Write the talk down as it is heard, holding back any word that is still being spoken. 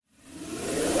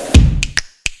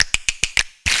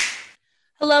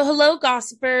Hello, hello,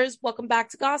 gossipers. Welcome back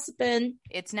to Gossipin'.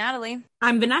 It's Natalie.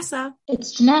 I'm Vanessa.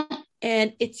 It's Jeanette.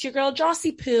 And it's your girl,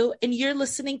 Jossie Poo, and you're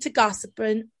listening to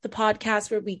Gossipin', the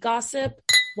podcast where we gossip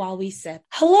while we sip.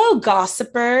 Hello,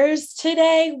 gossipers.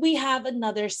 Today we have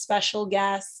another special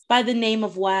guest by the name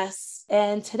of Wes.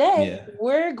 And today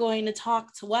we're going to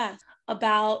talk to Wes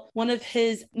about one of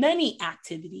his many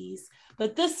activities,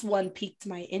 but this one piqued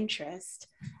my interest.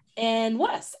 And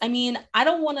Wes, I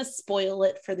don't want to spoil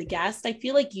it for the guest. I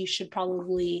feel like you should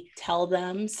probably tell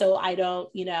them so I don't,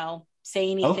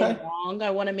 say anything wrong.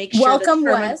 I want to make sure. Welcome,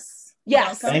 Wes.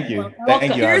 Yes. Thank you. Welcome.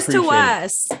 Thank you. Cheers to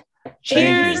Wes.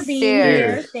 Cheers for being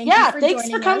here. Thanks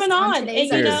for coming on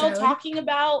and talking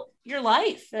about your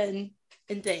life and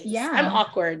things. Yeah. I'm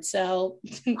awkward, so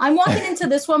I'm walking into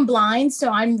this one blind,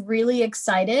 so I'm really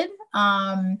excited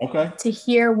to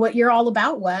hear what you're all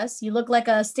about, Wes. You look like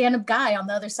a stand-up guy on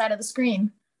the other side of the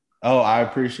screen. Oh, I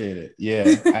appreciate it. Yeah,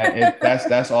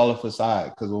 that's all a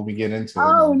facade because when we get into it,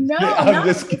 no, I'm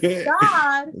just kidding.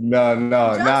 No,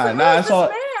 it's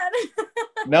all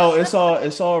no,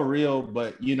 it's all real.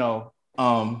 But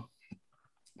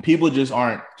people just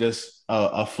aren't just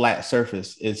a flat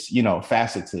surface. It's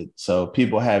faceted. So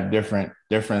people have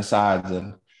different sides,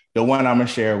 and the one I'm gonna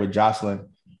share with Jocelyn,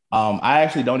 I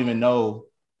actually don't even know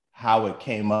how it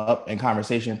came up in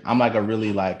conversation. I'm like a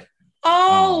really like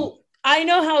I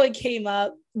know how it came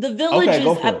up. The Villages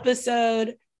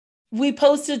episode, we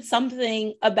posted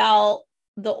something about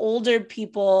the older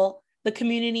people, the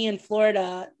community in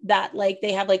Florida that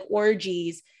they have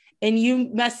orgies. And you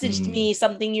messaged me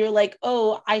something. You're like,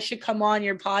 oh, I should come on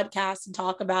your podcast and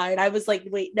talk about it. I was like,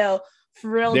 wait, no,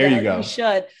 for real. There you go. You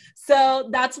should. So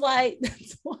that's why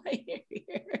you're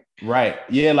here. Right.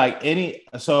 Yeah.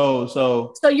 So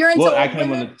you're into what I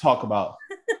came on to talk about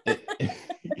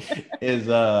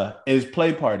is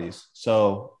play parties.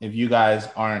 So if you guys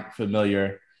aren't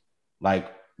familiar,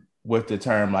 with the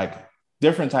term,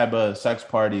 different type of sex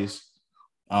parties,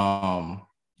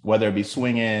 whether it be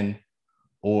swinging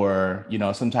or,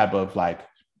 some type of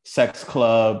sex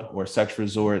club or sex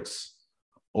resorts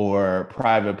or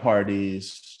private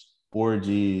parties,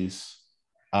 orgies,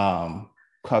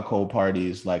 cuckold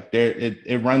parties,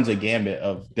 it runs a gambit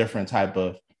of different type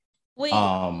of. Wait,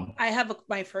 I have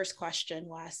my first question,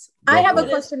 Wes. I have a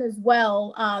question as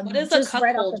well. What is just a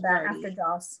right off cuckold the bat party? after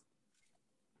Joss?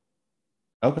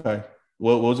 Okay.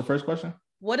 What was the first question?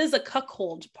 What is a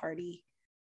cuckold party?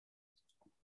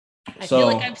 I feel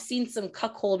like I've seen some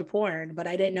cuckold porn, but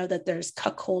I didn't know that there's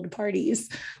cuckold parties.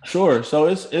 Sure. So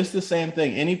it's the same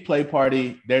thing. Any play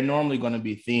party, they're normally going to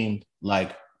be themed.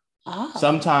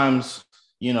 Sometimes,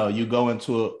 you go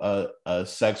into a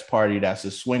sex party that's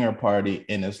a swinger party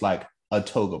and it's like a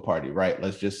toga party, right?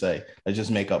 Let's just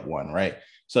make up one, right?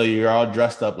 So you're all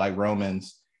dressed up like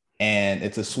Romans and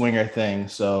it's a swinger thing.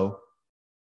 So,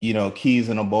 keys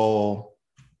in a bowl,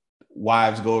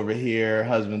 wives go over here,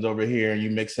 husbands over here, and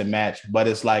you mix and match, but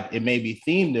it's it may be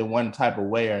themed in one type of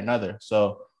way or another.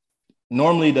 So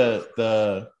normally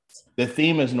the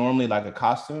theme is normally like a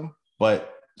costume,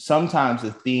 but sometimes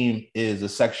the theme is a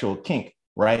sexual kink,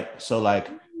 right? So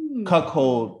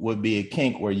cuckold would be a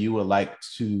kink where you would like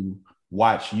to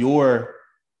watch your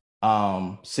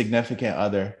significant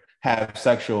other have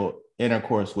sexual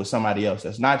intercourse with somebody else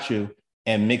that's not you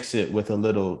and mix it with a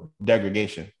little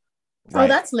degradation. Right? Oh,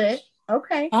 that's lit.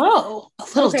 Okay. Oh, a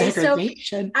little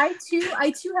degradation. So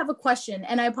I too have a question,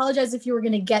 and I apologize if you were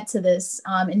going to get to this,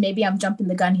 and maybe I'm jumping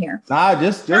the gun here. Nah,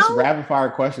 just rapid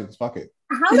fire questions. Fuck it.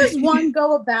 How does one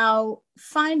go about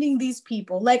finding these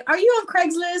people? Are you on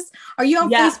Craigslist? Are you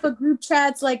on Facebook group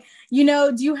chats? Do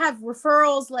you have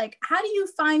referrals? How do you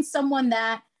find someone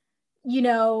that,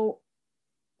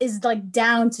 is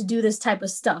down to do this type of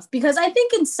stuff? Because I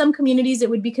think in some communities it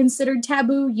would be considered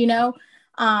taboo,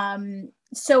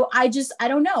 so I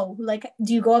don't know.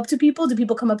 Do you go up to people? Do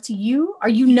people come up to you? Are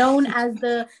you known as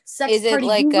the sex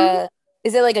party guru?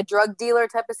 Is it like a drug dealer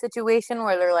type of situation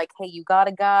where they're like, hey, you got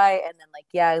a guy, and then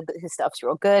his stuff's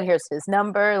real good, here's his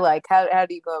number? How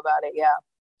do you go about it? Yeah.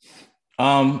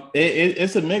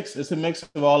 It's a mix. It's a mix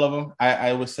of all of them.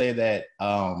 I would say that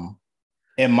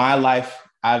in my life,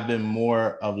 I've been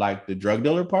more of the drug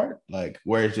dealer part,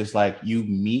 where it's just you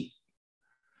meet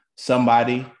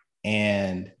somebody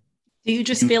and do you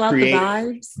just feel out the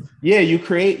vibes? Yeah, you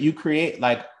create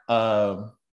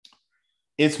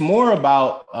it's more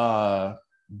about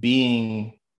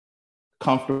being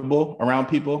comfortable around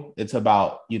people. It's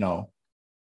about,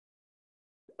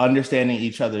 understanding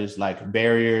each other's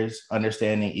barriers,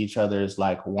 understanding each other's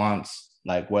wants,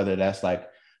 whether that's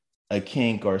a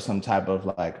kink or some type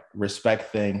of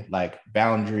respect thing,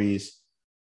 boundaries,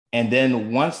 And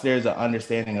then once there's an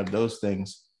understanding of those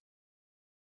things,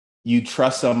 you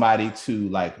trust somebody to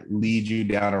like lead you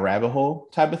down a rabbit hole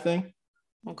type of thing.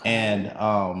 Okay.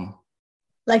 And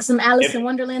like some Alice in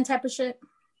Wonderland type of shit.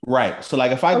 Right. So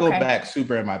like if I go back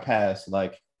super in my past,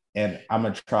 like, and I'm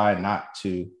gonna try not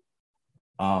to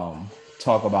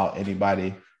talk about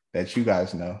anybody that you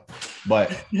guys know,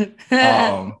 but you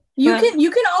can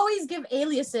always give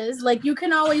aliases. Like you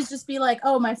can always just be like,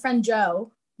 oh, my friend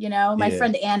Joe, you know, my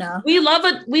friend Anna. We love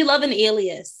an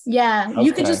alias. Yeah. Okay.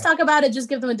 You can just talk about it, just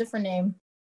give them a different name.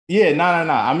 Yeah, no.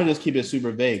 I'm gonna just keep it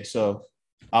super vague. So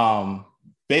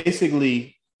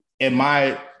basically in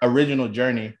my original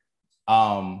journey,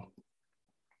 I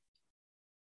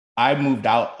moved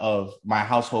out of my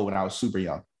household when I was super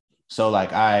young. So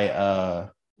like I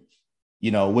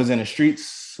was in the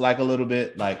streets like a little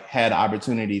bit, like had the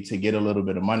opportunity to get a little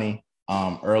bit of money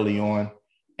early on.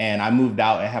 And I moved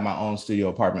out and had my own studio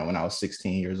apartment when I was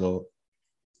 16 years old.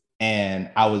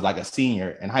 And I was like a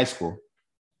senior in high school.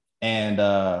 And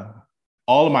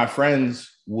all of my friends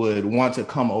would want to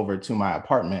come over to my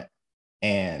apartment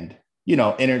and,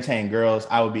 entertain girls.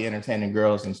 I would be entertaining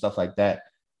girls and stuff like that.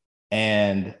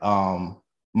 And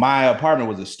my apartment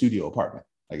was a studio apartment.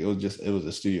 Like it was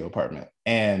a studio apartment.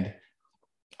 And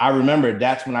I remember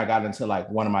that's when I got into like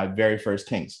one of my very first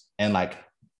kinks and like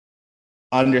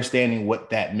understanding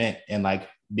what that meant and like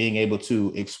being able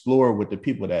to explore with the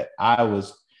people that I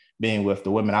was being with,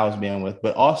 the women I was being with,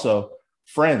 but also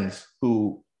friends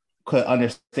who could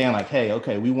understand like, hey,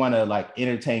 okay, we want to like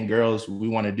entertain girls. We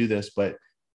want to do this, but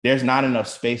there's not enough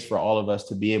space for all of us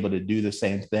to be able to do the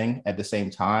same thing at the same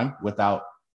time without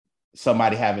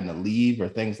somebody having to leave or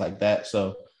things like that.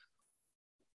 So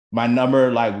my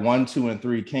number like 1, 2, and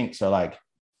 3 kinks are like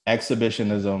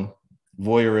exhibitionism,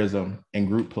 voyeurism, and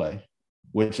group play,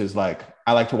 which is like,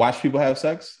 I like to watch people have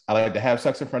sex. I like to have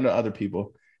sex in front of other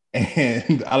people.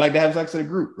 And I like to have sex in a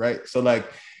group, right? So like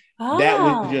that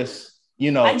was just,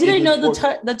 I didn't know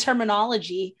the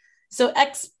terminology. So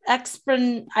I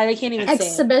can't even say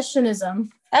exhibitionism.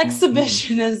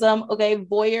 Exhibitionism. Okay.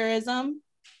 Voyeurism.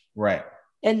 Right.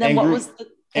 And then was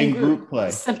the group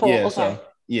play? Simple. Yeah. Okay.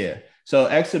 So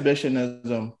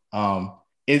exhibitionism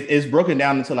is broken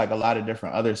down into like a lot of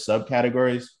different other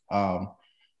subcategories.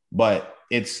 But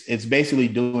it's basically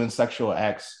doing sexual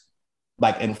acts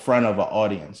like in front of an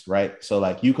audience, right? So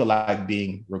like you could like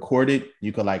being recorded,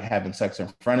 you could like having sex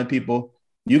in front of people.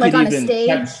 You like could on even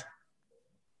a stage.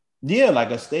 Like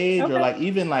a stage, or like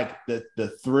even like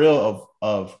the thrill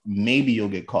of maybe you'll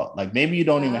get caught. Like maybe you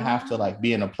don't even have to like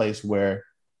be in a place where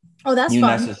that's you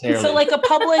fun. Necessarily. So like a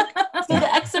public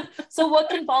so what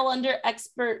can fall under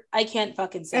expert? I can't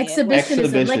fucking say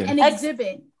exhibitionism, like an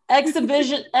exhibit.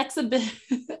 Exhibitionism.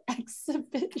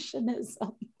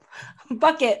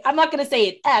 Bucket. I'm not going to say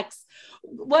it. X.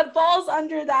 What falls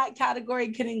under that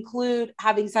category can include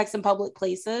having sex in public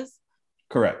places.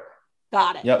 Correct.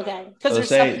 Got it. Yep. Okay. Because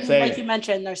there's like you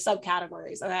mentioned, there's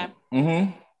subcategories. Okay.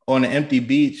 Mm-hmm. On an empty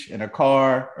beach in a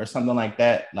car or something like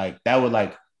that. Like that would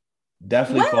like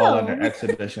definitely fall under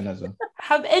exhibitionism.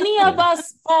 Have any of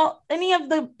any of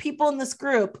the people in this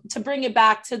group, to bring it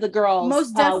back to the girls,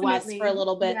 most definitely, West for a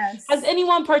little bit, yes. Has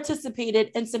anyone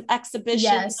participated in some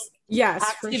exhibition? Yes,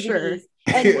 activities? For sure.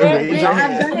 And where you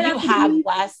have,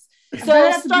 Wes? So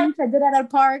I did it at a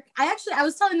park. I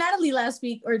was telling Natalie last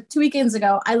week or 2 weekends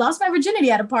ago, I lost my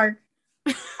virginity at a park.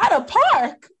 At a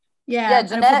park? Yeah,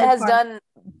 Jeanette has done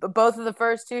both of the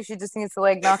first two. She just needs to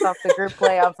like knock off the group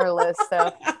play off her list.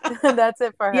 So that's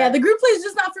it for her. Yeah, the group play is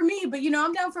just not for me, but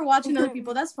I'm down for watching other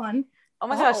people. That's fun. Oh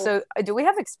my gosh! So do we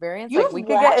have experience? Like we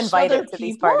could get invited to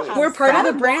these parties. We're part of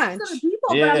the branch.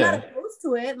 But I'm not opposed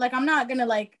to it. Like I'm not gonna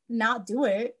like not do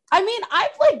it. I mean,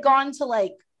 I've like gone to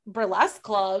like burlesque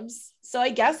clubs, so I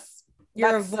guess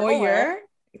you're a voyeur.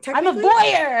 I'm a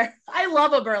voyeur. I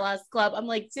love a burlesque club. I'm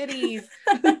like titties.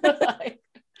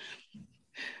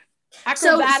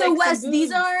 So Wes,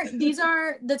 these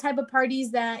are the type of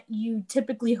parties that you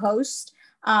typically host,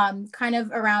 kind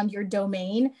of around your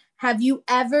domain. Have you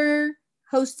ever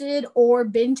hosted or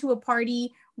been to a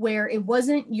party where it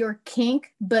wasn't your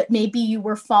kink, but maybe you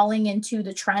were falling into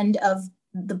the trend of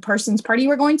the person's party you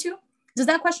were going to? Does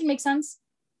that question make sense?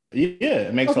 Yeah,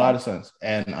 it makes a lot of sense.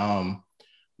 And I'm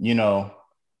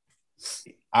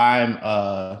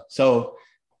so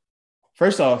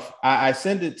first off, I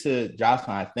sent it to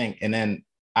Jocelyn, I think, and then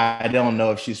I don't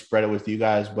know if she spread it with you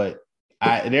guys, but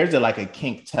there's a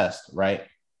kink test, right?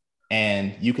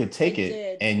 And you could take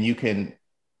it and you can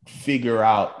figure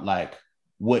out like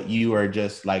what you are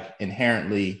just like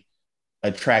inherently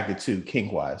attracted to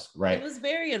kink wise, right? It was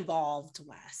very involved,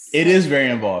 Wes. It is very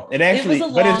involved. It was a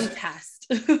long test.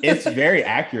 test. It's very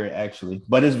accurate, actually,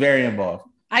 but it's very involved.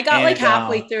 I got like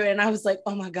halfway through and I was like,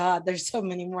 oh my God, there's so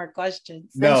many more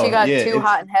questions. Then she got too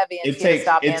hot and heavy and it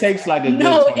takes like a good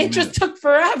 20 it just took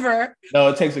forever. No,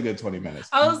 it takes a good 20 minutes.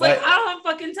 I was like, I don't have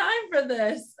fucking time for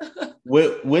this.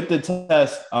 with the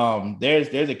test,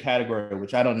 there's a category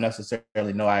which I don't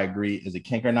necessarily know I agree is a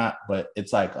kink or not, but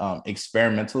it's like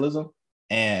experimentalism.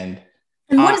 And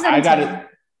what does that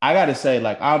I gotta say,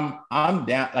 like I'm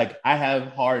down, like I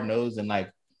have hard nose and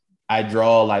like I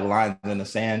draw like lines in the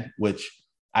sand, which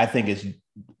I think is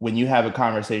when you have a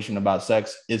conversation about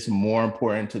sex, it's more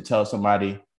important to tell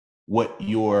somebody what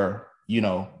your,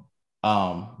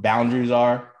 boundaries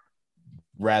are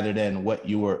rather than what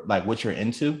you're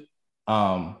into.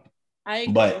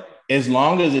 But as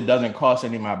long as it doesn't cross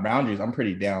any of my boundaries, I'm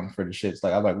pretty down for the shits.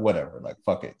 Like I'm like, whatever, like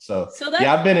fuck it. So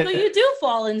you do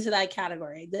fall into that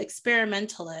category, the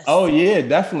experimentalist. Oh yeah,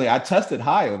 definitely. I tested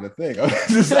high on the thing. I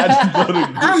just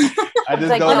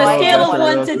on a scale of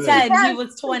 1 to 10, he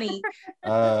was 20.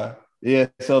 Yeah.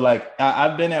 So like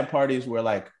I've been at parties where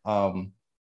like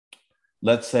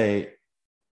let's say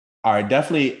are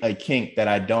definitely a kink that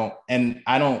I don't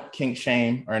kink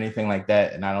shame or anything like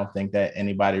that. And I don't think that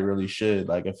anybody really should.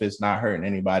 Like if it's not hurting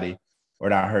anybody or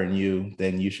not hurting you,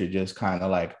 then you should just kind of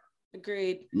like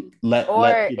agreed.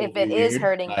 If it is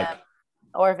hurting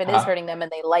them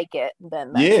and they like it,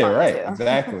 then that's fine right. Too.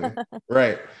 Exactly.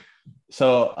 Right.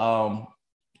 So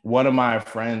one of my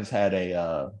friends had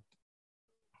a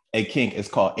kink. It's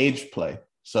called age play.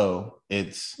 So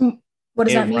what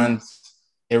does that mean?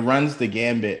 It runs the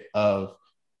gambit of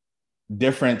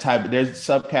different type. There's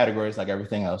subcategories like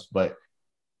everything else, but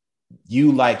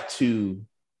you like to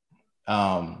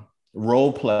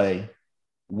role play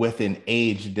with an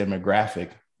age demographic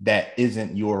that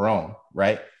isn't your own,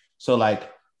 right? So like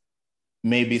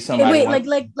maybe somebody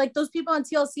like those people on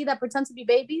TLC that pretend to be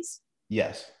babies?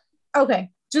 Yes. Okay,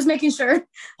 just making sure.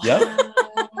 Yep.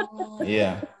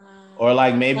 Yeah. Or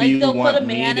like maybe like you want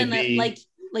me to be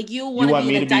like you want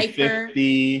me to be diaper.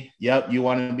 50. Yep. You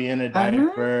want to be in a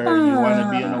diaper. You want to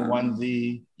be in a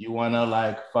onesie. You want to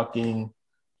like fucking. You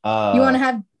want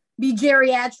to be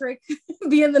geriatric,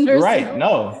 be in the nursing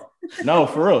home. No,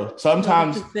 for real.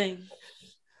 Sometimes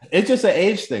it's just an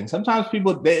age thing. Sometimes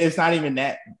people, it's not even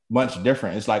that much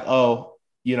different. It's like, oh,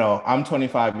 I'm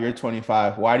 25, you're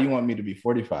 25. Why do you want me to be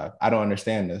 45? I don't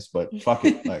understand this, but fuck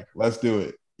it. Like, let's do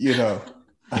it.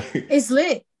 It's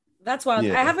lit. That's wild.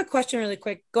 Yeah. I have a question really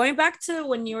quick. Going back to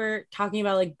when you were talking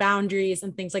about like boundaries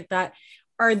and things like that,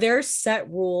 are there set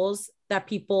rules that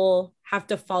people have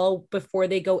to follow before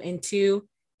they go into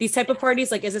these type of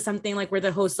parties? Like, is it something like where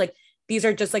the host, like, these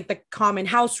are just like the common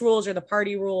house rules or the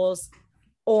party rules?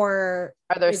 Or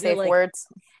are there safe words?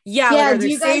 Yeah, like, are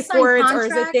there safe words, or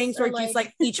is it things where just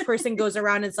like each person goes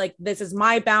around and it's like, this is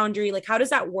my boundary? Like, how does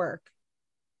that work?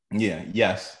 Yeah.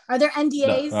 Yes. Are there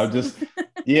NDAs?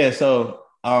 No, so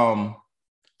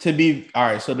to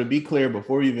be clear,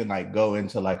 before we even like go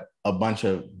into like a bunch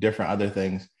of different other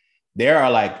things, there are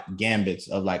like gambits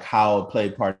of like how a play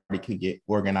party could get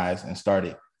organized and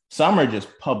started. Some are just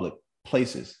public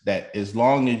places that as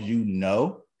long as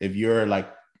if you're like,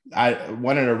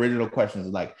 one of the original questions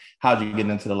is like, how'd you get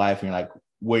into the life? And you're like,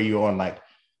 where you're on like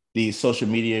these social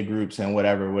media groups and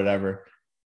whatever.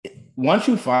 Once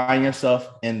you find yourself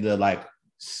in the like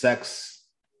sex,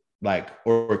 like,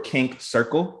 or kink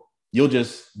circle, you'll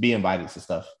just be invited to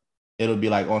stuff. It'll be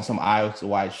like on some Eyes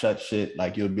Wide Shut shit.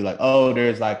 Like you'll be like, oh,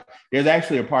 there's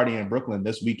actually a party in Brooklyn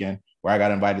this weekend where I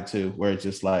got invited to, where it's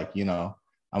just like,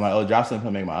 I'm like, oh, Jocelyn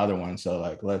can make my other one. So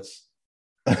like, let's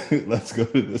go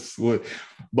to this.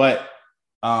 But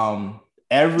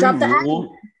every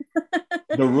rule,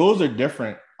 the rules are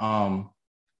different.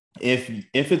 If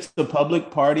it's a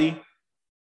public party,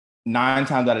 9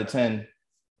 times out of 10,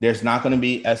 there's not going to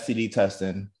be STD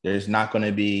testing. There's not going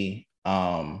to be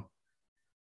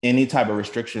any type of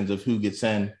restrictions of who gets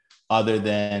in, other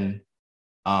than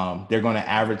they're going to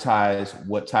advertise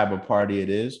what type of party it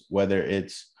is, whether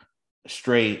it's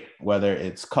straight, whether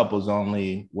it's couples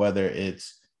only, whether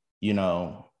it's,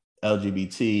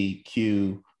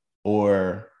 LGBTQ,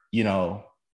 or,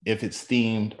 if it's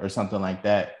themed or something like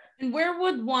that. And where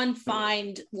would one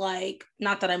find, like,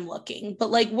 not that I'm looking,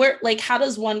 but like how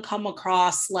does one come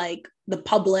across like the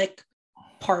public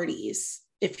parties,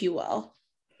 if you will?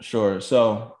 Sure.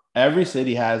 So every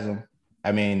city has them.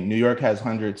 I mean, New York has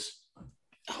hundreds,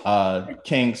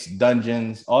 kinks,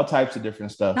 dungeons, all types of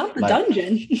different stuff. Not the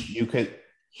dungeon.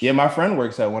 My friend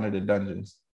works at one of the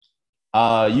dungeons.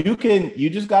 You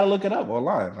just got to look it up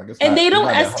online. Like, they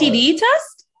don't STD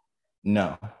test?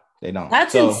 No. They don't.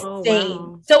 That's insane. Oh,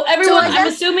 wow. So everyone, I'm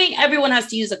assuming everyone has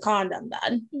to use a condom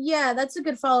then. Yeah, that's a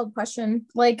good follow-up question.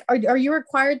 Like, are you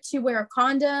required to wear a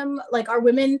condom? Like, are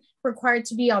women required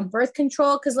to be on birth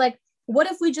control? Because, like, what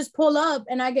if we just pull up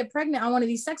and I get pregnant on one of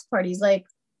these sex parties? Like,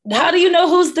 what? How do you know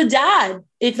who's the dad?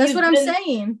 That's what I'm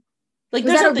saying. Like,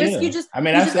 there's a risk. You just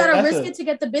gotta risk it to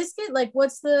get the biscuit. Like,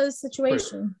 what's the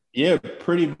situation? Yeah,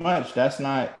 pretty much. That's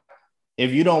not.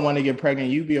 If you don't want to get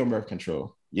pregnant, you be on birth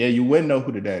control. Yeah, you wouldn't know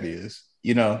who the daddy is.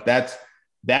 You know, that's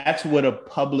what a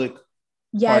public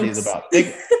party is about.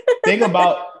 Think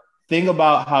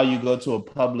about how you go to a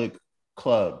public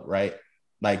club, right?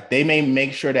 Like, they may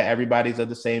make sure that everybody's of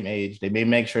the same age. They may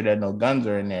make sure that no guns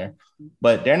are in there,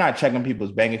 but they're not checking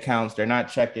people's bank accounts. They're not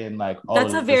checking like all.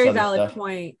 That's a very valid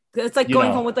point. It's like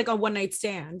going home with like a one night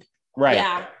stand, right?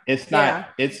 Yeah, it's not.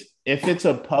 Yeah. It's if it's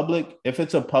a public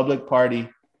party,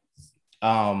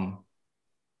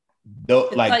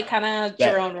 it's like kind of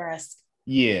your own risk.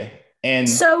 Yeah, and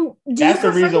so that's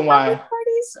the reason why.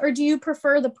 Parties, or do you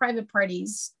prefer the private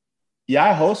parties? Yeah,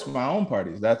 I host my own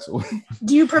parties. That's.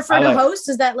 Do you prefer to host?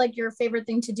 Is that like your favorite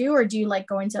thing to do, or do you like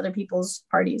going to other people's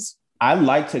parties? I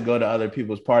like to go to other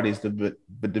people's parties, but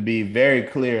to be very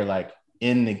clear, like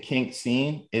in the kink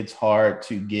scene, it's hard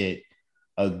to get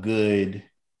a good.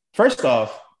 First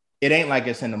off, it ain't like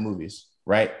it's in the movies,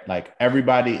 right? Like,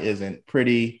 everybody isn't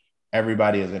pretty,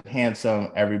 everybody isn't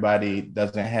handsome, everybody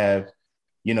doesn't have,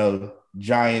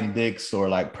 giant dicks or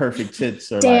like perfect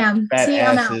tits or like fat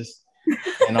asses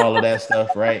and all of that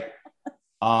stuff, right?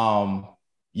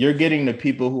 You're getting the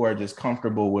people who are just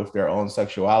comfortable with their own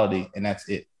sexuality, and that's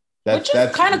it. Which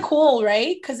is kind of cool,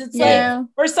 right? Because it's like,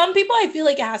 for some people, I feel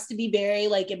like it has to be very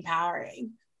like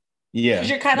empowering. Yeah, because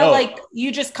you're kind of like,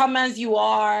 you just come as you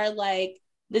are. Like,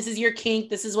 this is your kink.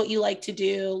 This is what you like to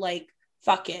do. Like,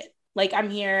 fuck it. Like,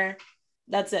 I'm here.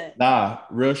 That's it. Nah,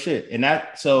 real shit. And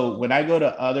so when I go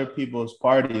to other people's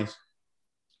parties,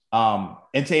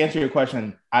 and to answer your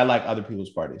question, I like other people's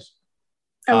parties.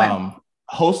 Okay.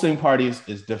 Hosting parties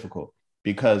is difficult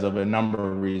because of a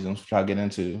number of reasons, which I'll get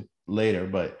into later.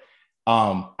 But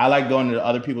I like going to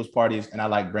other people's parties, and I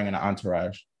like bringing an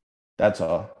entourage. That's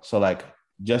all. So like,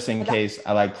 just in case,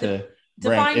 I like to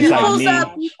bring. He pulls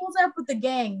up with the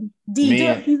gang.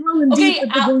 He's rolling deep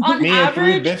with the me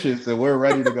average, and 3 bitches, and we're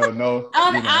ready to go. No.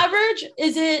 On average,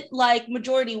 is it like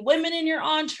majority women in your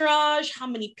entourage? How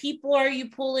many people are you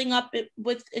pulling up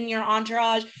with in your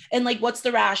entourage? And like, what's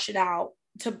the rationale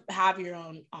to have your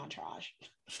own entourage?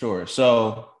 Sure.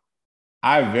 So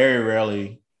I very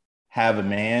rarely have a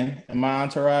man in my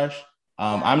entourage.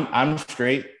 I'm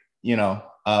straight,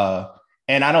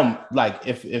 and I don't like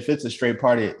if it's a straight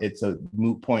party, it's a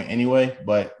moot point anyway.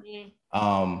 But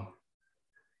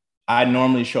I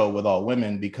normally show it with all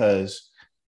women because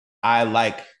I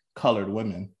like colored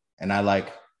women and I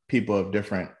like people of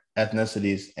different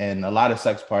ethnicities. And a lot of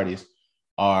sex parties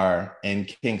are in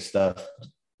kink stuff,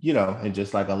 and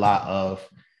just like a lot of,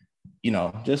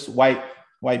 just white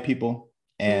people.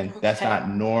 And that's not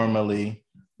normally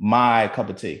my cup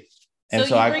of tea. And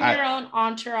so you bring your own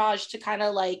entourage to kind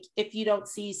of like, if you don't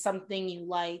see something you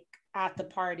like at the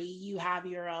party, you have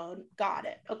your own. Got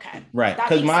it. Okay. Right.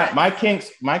 Because my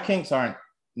kinks aren't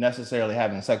necessarily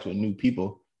having sex with new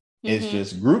people. Mm-hmm. It's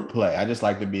just group play. I just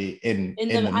like to be in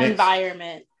the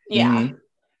environment. Yeah. Mm-hmm.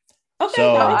 Okay.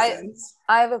 So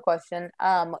I have a question.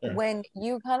 Sure. When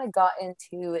you kind of got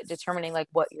into determining like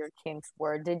what your kinks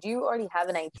were, did you already have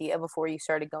an idea before you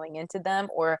started going into them,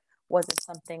 or was it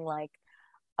something like,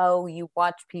 oh, you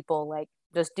watch people like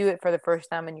just do it for the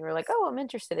first time and you were like, oh, I'm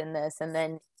interested in this, and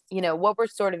then what were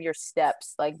sort of your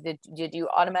steps? Like, did you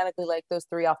automatically like those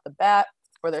 3 off the bat?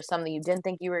 Were there some that you didn't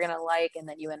think you were gonna like and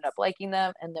then you ended up liking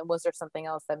them? And then was there something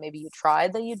else that maybe you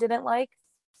tried that you didn't like?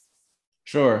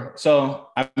 Sure. So,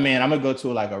 I mean, I'm going to go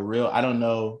to like I don't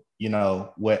know,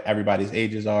 what everybody's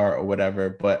ages are or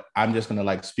whatever, but I'm just going to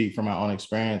like speak from my own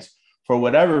experience. For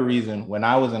whatever reason, when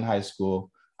I was in high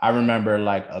school, I remember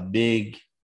like a big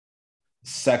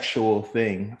sexual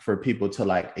thing for people to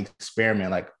like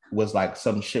experiment, like was like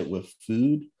some shit with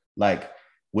food, like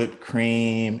whipped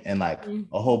cream and like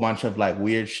a whole bunch of like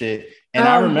weird shit. And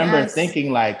I remember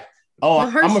thinking like, oh,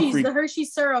 I'm a freak. The Hershey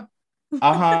syrup.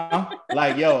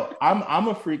 Like, yo, I'm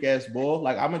a freak ass bull.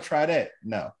 Like, I'm gonna try that.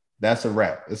 No, that's a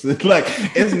wrap. It's like,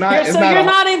 it's not. You're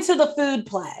not into the food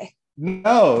play.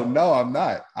 No, I'm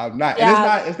not.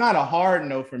 Yeah. And it's not a hard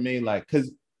no for me. Like,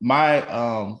 cause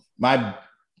my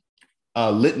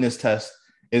litmus test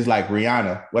is like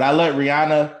Rihanna. Would I let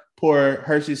Rihanna pour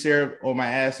Hershey syrup on my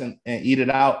ass and eat it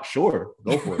out? Sure,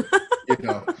 go for it.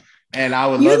 And I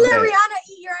would love that. You let Rihanna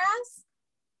eat your ass?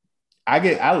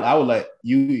 I would let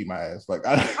you eat my ass. Like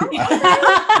I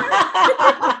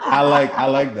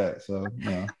like that. So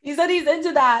yeah. He said he's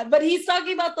into that, but he's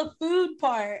talking about the food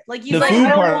part. Like he's the like, food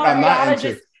I part want I'm not Rihanna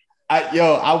into.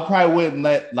 I probably wouldn't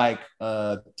let like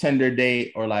a Tinder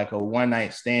date or like a one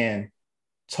night stand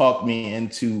talk me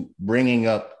into bringing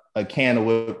up a can of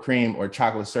whipped cream or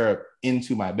chocolate syrup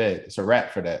into my bed. It's a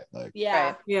wrap for that. Like,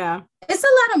 yeah. It's a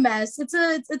lot of mess.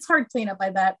 It's hard cleanup, I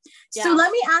bet. Yeah. So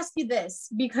let me ask you this,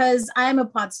 because I'm a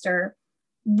pot stirrer.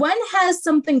 When has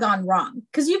something gone wrong?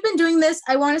 Because you've been doing this,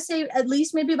 I want to say at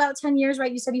least maybe about 10 years,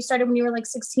 right? You said you started when you were like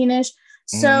 16-ish.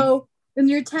 So in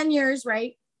your 10 years,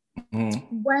 right?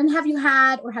 When have you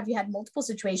had multiple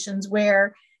situations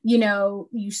where, you know,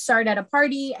 you start at a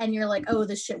party and you're like, oh,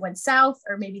 this shit went south,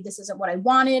 or maybe this isn't what I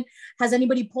wanted? Has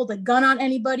anybody pulled a gun on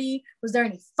anybody? Was there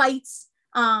any fights?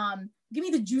 Give me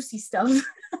the juicy stuff.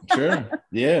 Sure.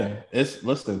 Yeah.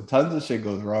 Listen, tons of shit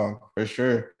goes wrong for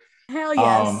sure. Hell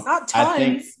yes. Not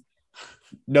tons.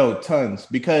 No, tons.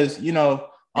 Because, you know,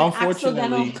 unfortunately,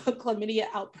 accidental chlamydia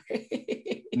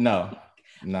outbreak. No.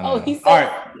 He said,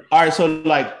 all right. So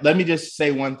like, let me just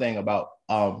say one thing about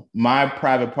my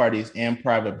private parties and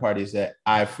private parties that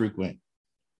I frequent.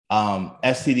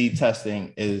 STD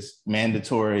testing is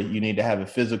mandatory. You need to have a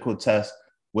physical test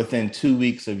within 2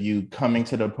 weeks of you coming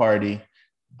to the party.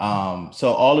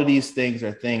 So all of these things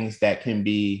are things that can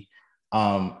be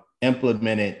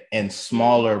implemented in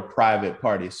smaller private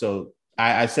parties. So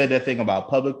I said that thing about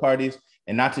public parties,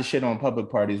 and not to shit on public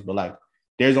parties, but like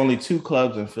there's only 2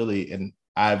 clubs in Philly and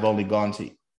I've only gone to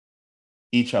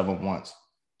each of them once.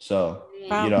 So, you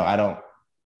know, I don't,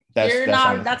 that's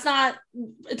not,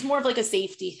 it's more of like a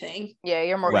safety thing. Yeah.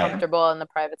 You're more comfortable in the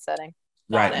private setting.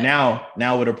 Right.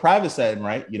 Now with a private setting,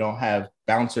 right, you don't have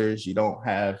bouncers, you don't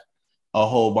have a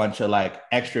whole bunch of like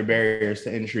extra barriers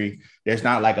to entry. There's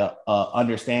not like a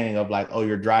understanding of like, oh,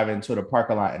 you're driving to the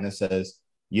parking lot and it says,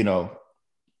 you know,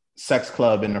 sex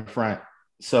club in the front.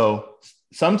 So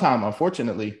sometimes,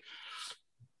 unfortunately,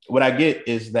 what I get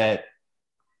is that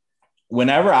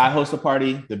whenever I host a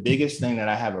party, the biggest thing that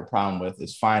I have a problem with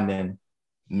is finding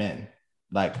men,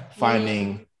 like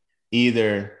finding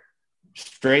either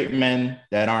straight men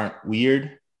that aren't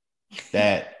weird,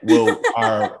 that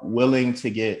are willing to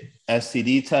get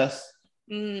STD tests.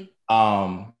 A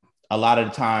lot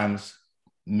of times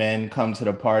men come to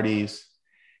the parties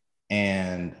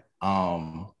and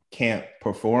can't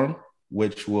perform,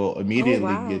 which will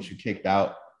immediately get you kicked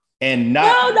out. And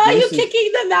now you're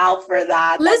kicking them out for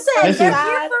that.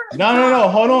 No.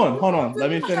 Hold on.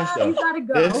 Let me finish though.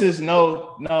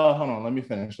 Hold on. Let me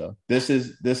finish though. This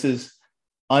is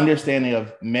understanding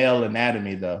of male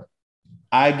anatomy though.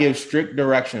 I give strict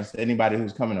directions to anybody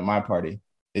who's coming to my party.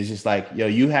 It's just like, yo,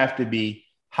 you have to be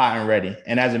hot and ready.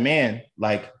 And as a man,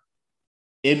 like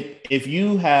if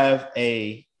you have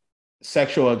a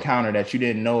sexual encounter that you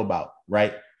didn't know about,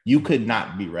 right? You could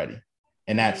not be ready.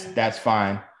 And that's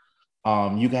fine.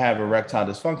 You can have erectile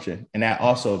dysfunction and that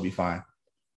also would be fine.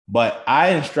 But I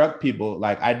instruct people,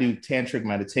 like I do tantric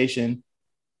meditation,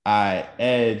 I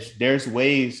edge. There's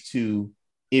ways to,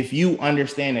 if you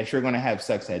understand that you're going to have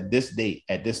sex at this date,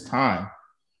 at this time,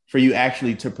 for you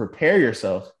actually to prepare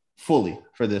yourself fully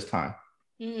for this time.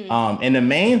 And the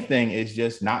main thing is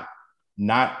just not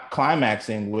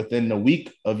climaxing within the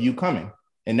week of you coming.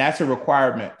 And that's a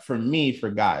requirement for me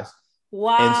for guys.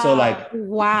 Wow. And so like,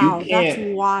 that's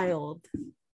wild.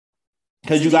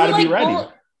 Because you got to be ready.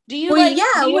 Do you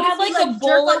have like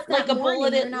a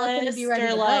bulleted list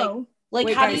or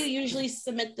like how do you usually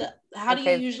submit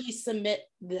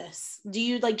this? Do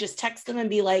you like just text them and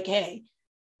be like, hey,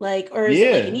 like, or is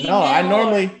it like an email? No, I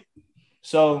normally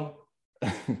so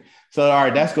all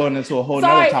right, that's going into a whole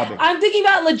nother topic. I'm thinking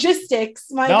about logistics.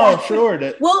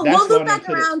 Sure. We'll loop back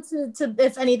around to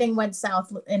if anything went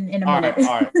south in a minute.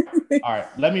 All right.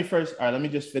 Let me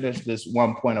just finish this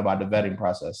one point about the vetting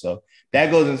process. So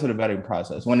that goes into the vetting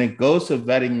process. When it goes to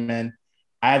vetting men,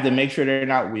 I have to make sure they're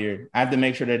not weird. I have to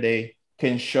make sure that they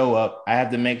can show up. I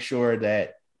have to make sure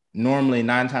that normally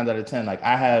 9 times out of 10, like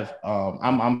I have,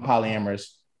 I'm polyamorous.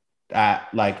 I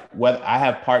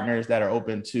have partners that are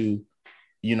open to,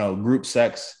 you know, group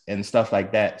sex and stuff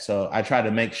like that. So I try to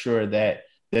make sure that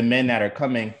the men that are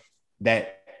coming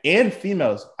and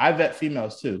females, I vet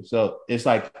females too. So it's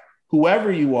like,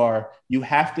 whoever you are, you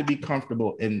have to be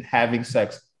comfortable in having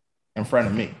sex in front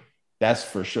of me. That's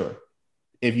for sure.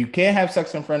 If you can't have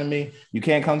sex in front of me, you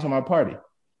can't come to my party.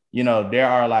 You know, there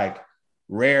are like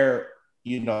rare,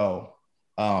 you know,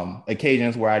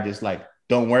 occasions where I just like,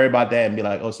 don't worry about that and be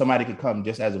like, oh, somebody could come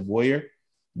just as a voyeur.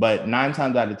 But 9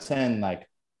 times out of 10, like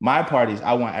my parties,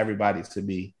 I want everybody to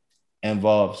be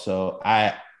involved. So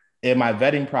I in my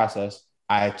vetting process,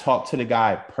 I talk to the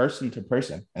guy person to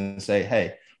person and say,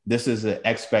 hey, this is an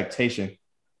expectation,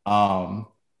 that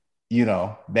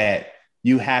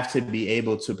you have to be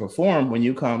able to perform when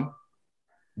you come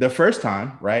the first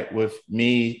time, right? With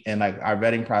me and like our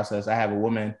vetting process, I have a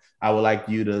woman, I would like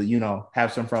you to,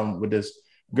 have some fun with this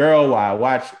girl while I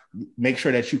watch, make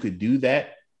sure that you could do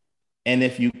that. And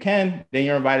if you can, then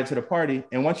you're invited to the party.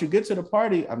 And once you get to the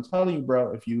party, I'm telling you,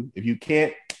 bro, if you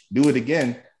can't do it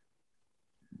again,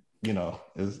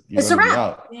 it's a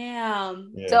wrap.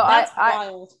 Damn. Yeah. So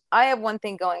I have one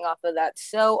thing going off of that.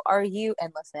 So are you,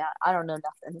 and listen, I don't know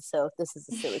nothing, so if this is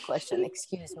a silly question,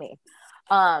 excuse me.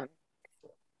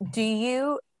 Do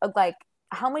you, like,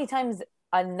 how many times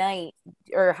a night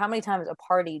or how many times a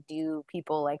party do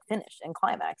people like finish and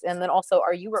climax? And then also,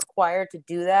 are you required to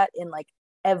do that in like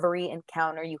every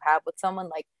encounter you have with someone?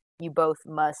 Like, you both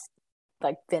must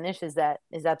like finish? that's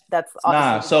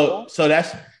so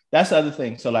that's the other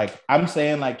thing. So like I'm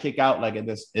saying, like, kick out, like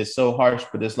it's so harsh,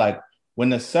 but it's like when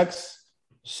the sex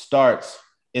starts,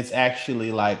 it's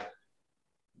actually like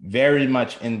very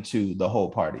much into the whole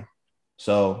party.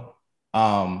 So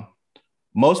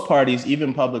most parties,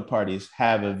 even public parties,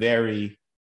 have a very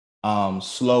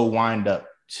slow wind up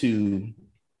to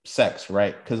sex,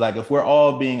 right? Because like if we're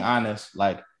all being honest,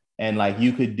 like, and like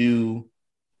you could do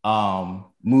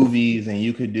movies and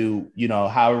you could do,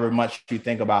 however much you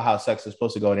think about how sex is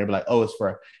supposed to go, and they're like, oh, it's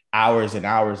for hours and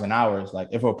hours and hours. Like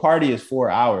if a party is 4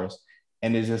 hours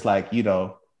and it's just like,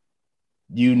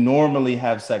 you normally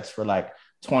have sex for like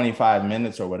 25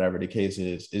 minutes or whatever the case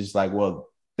is, it's like, well,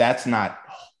 that's not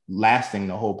lasting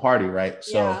the whole party, right?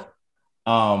 Yeah.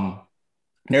 So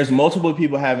there's multiple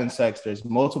people having sex, there's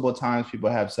multiple times people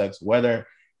have sex. Whether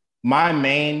my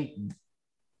main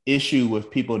issue with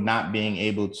people not being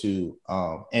able to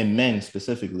and men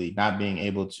specifically not being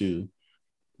able to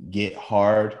get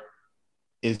hard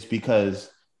is because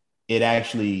it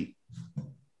actually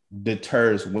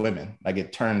deters women. Like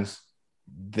it turns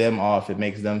them off. It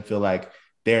makes them feel like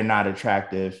they're not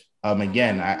attractive.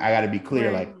 Again, I got to be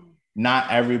clear, like not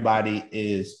everybody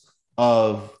is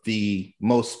of the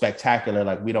most spectacular.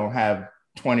 Like we don't have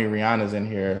 20 Rihannas in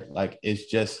here. Like it's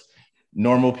just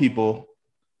normal people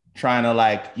trying to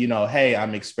like, hey,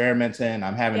 I'm experimenting,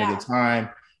 I'm having a good time,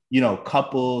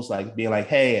 couples like being like,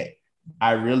 hey,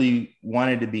 I really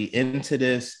wanted to be into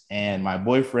this. And my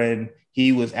boyfriend,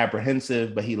 he was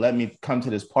apprehensive, but he let me come to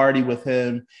this party with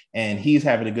him and he's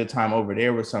having a good time over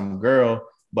there with some girl.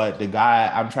 But the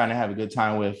guy I'm trying to have a good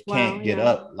time with can't get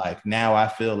up. Like now I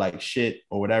feel like shit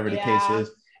or whatever the case is.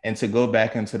 And to go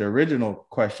back into the original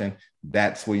question,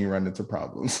 that's when you run into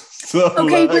problems. So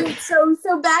okay, like,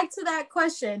 so back to that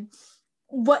question.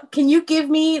 What can you give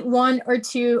me one or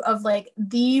two of like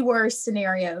the worst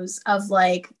scenarios of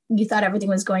like you thought everything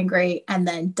was going great and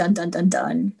then dun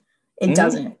it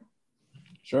doesn't?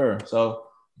 Sure. So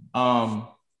a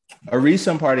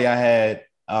recent party I had,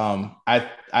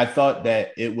 I thought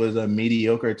that it was a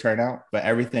mediocre turnout, but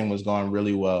everything was going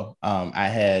really well. I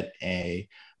had a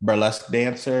burlesque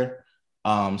dancer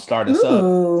start us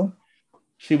up.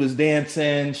 She was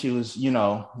dancing. She was,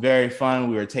 very fun.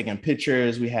 We were taking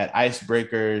pictures. We had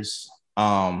icebreakers.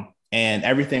 And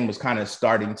everything was kind of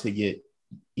starting to get,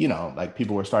 like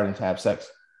people were starting to have sex.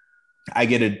 I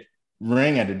get a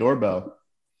ring at the doorbell.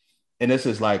 And this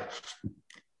is like,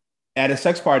 at a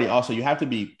sex party also, you have to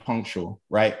be punctual,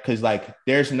 right? Because like,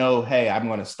 there's no, hey, I'm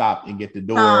going to stop and get the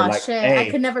door. Like, shit. Hey.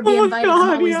 I could never be invited.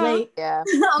 I'm always late. Yeah.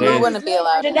 We wouldn't be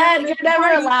allowed. You're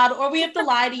never allowed, or we have to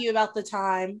lie to you about the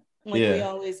time. Like we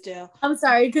always do. I'm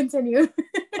sorry, continue.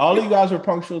 All of you guys were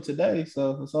punctual today,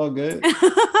 so it's all good.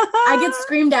 I get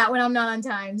screamed at when I'm not on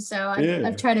time, so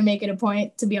I've tried to make it a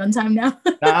point to be on time now.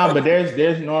 But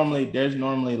there's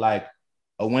normally like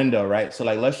a window, right? So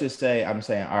like let's just say I'm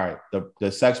saying, all right,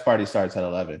 the sex party starts at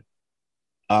 11.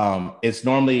 It's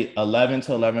normally 11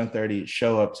 to 11:30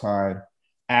 show up time.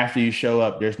 After you show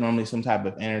up, there's normally some type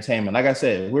of entertainment. Like I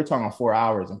said, we're talking 4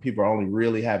 hours and people are only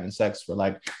really having sex for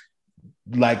like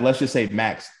let's just say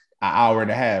max an hour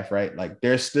and a half, right? Like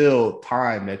there's still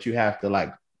time that you have to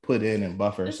like put in and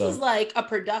buffer. This is like a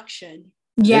production.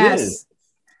 Yes.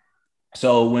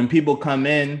 So when people come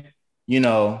in,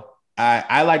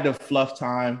 I like to fluff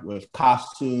time with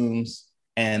costumes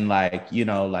and like,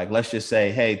 like let's just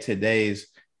say, hey, today's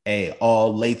a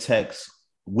all latex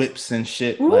whips and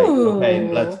shit. Ooh. Like,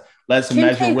 okay, let's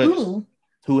measure whips. Ooh.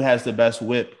 Who has the best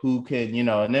whip? Who can,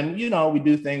 and then, we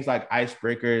do things like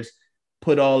icebreakers,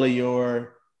 put all of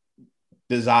your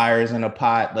desires in a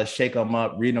pot. Let's shake them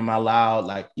up, read them out loud,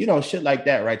 like, shit like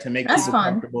that, right? To make people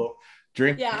comfortable,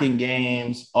 drinking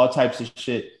games, all types of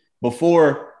shit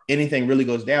before anything really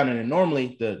goes down. And then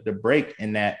normally the break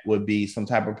in that would be some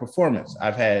type of performance.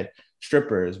 I've had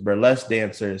strippers, burlesque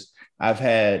dancers. I've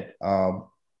had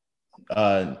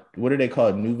what are they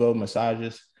called? Nouveau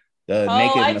massages, the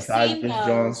naked massages,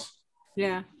 Jones.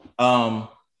 Yeah.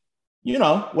 You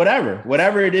know,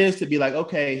 whatever it is to be like,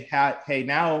 okay, hey,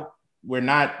 now we're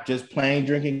not just playing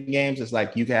drinking games. It's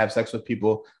like you can have sex with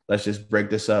people. Let's just break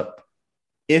this up.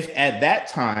 If at that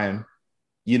time,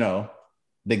 you know,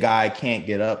 the guy can't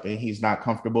get up and he's not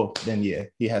comfortable, then yeah,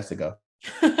 he has to go.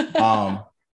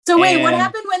 So wait, what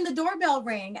happened when the doorbell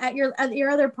rang at your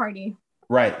other party?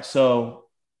 Right. So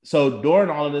during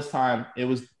all of this time, it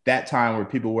was that time where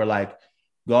people were like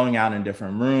going out in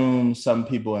different rooms, some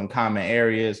people in common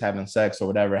areas having sex or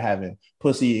whatever, having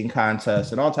pussy eating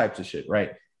contests and all types of shit,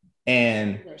 right?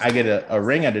 And I get a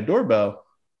ring at the doorbell.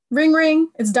 Ring, ring.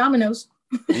 It's Domino's.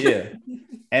 Yeah.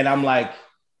 And I'm like,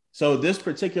 so this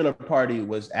particular party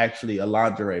was actually a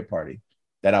lingerie party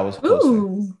that I was hosting.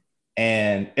 Ooh.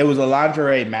 And it was a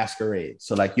lingerie masquerade.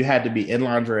 So like you had to be in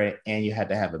lingerie and you had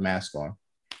to have a mask on.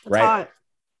 That's right. Hot.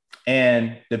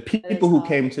 And the people who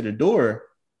came to the door,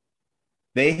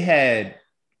 they had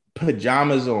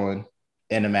pajamas on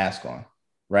and a mask on,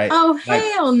 right? Oh, like,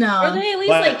 hell no. Are they at least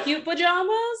like cute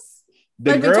pajamas?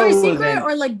 The like Victoria's Secret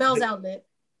or like Bell's Outlet?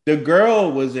 The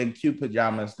girl was in cute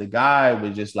pajamas. The guy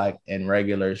was just like in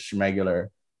regular schmegular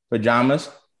pajamas.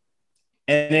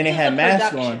 And then they had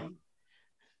masks on.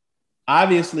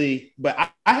 Obviously, but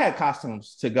I had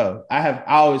costumes to go. I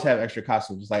always have extra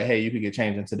costumes. It's like, hey, you can get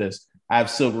changed into this. I have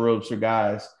silk robes for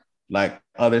guys, like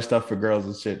other stuff for girls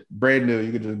and shit. Brand new.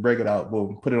 You could just break it out,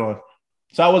 boom, put it on.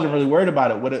 So I wasn't really worried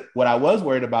about it. What I was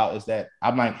worried about is that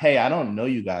I'm like, hey, I don't know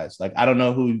you guys. Like, I don't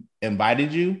know who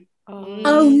invited you.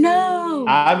 Oh no.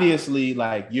 Obviously,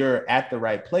 like you're at the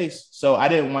right place. So I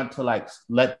didn't want to like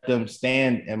let them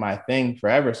stand in my thing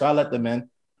forever. So I let them in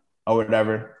or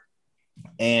whatever.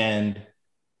 And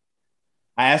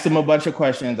I asked them a bunch of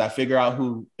questions. I figure out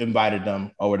who invited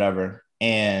them or whatever.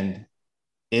 And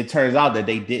it turns out that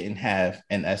they didn't have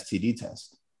an STD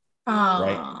test.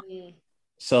 Right.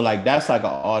 So like that's like an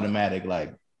automatic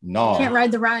like no. Can't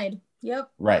ride the ride. Yep.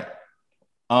 Right.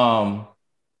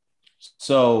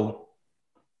 So,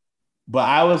 but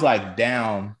I was like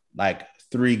down like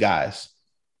 3 guys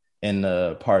in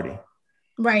the party.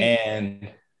 Right. And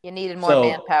you needed more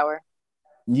manpower.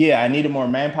 Yeah, I needed more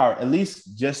manpower, at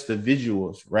least just the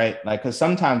visuals, right? Like, because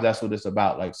sometimes that's what it's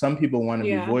about. Like some people want to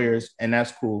be voyeurs and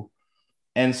that's cool.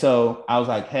 And so I was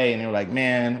like, hey, and they were like,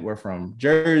 man, we're from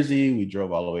Jersey. We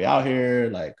drove all the way out here.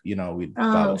 Like, you know, we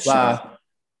blah, blah, blah.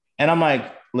 And I'm like,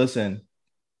 listen,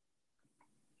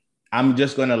 I'm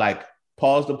just going to like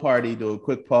pause the party, do a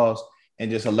quick pause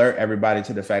and just alert everybody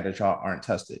to the fact that y'all aren't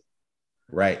tested.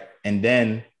 Right. And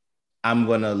then I'm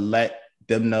going to let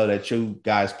them know that you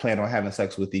guys plan on having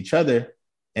sex with each other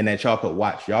and that y'all could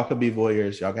watch. Y'all could be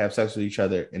voyeurs. Y'all could have sex with each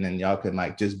other. And then y'all can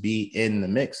like just be in the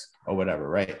mix or whatever.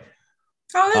 Right.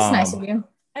 Oh, that's nice of you.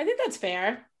 I think that's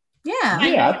fair. Yeah.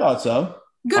 Yeah, I thought so.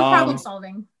 Good problem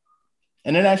solving.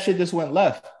 And then that shit just went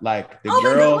left. Like the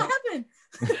girl. My God,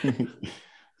 what happened?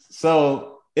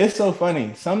 So it's so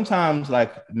funny. Sometimes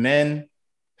like men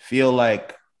feel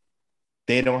like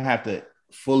they don't have to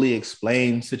fully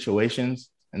explain situations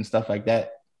and stuff like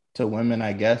that to women,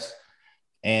 I guess.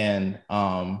 And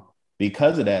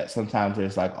because of that, sometimes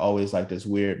there's like always like this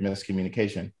weird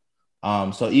miscommunication.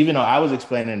 So even though I was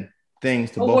explaining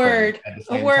things to both of them at the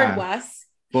same time, Wes.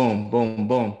 Boom, boom,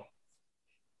 boom.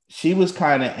 She was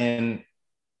kind of in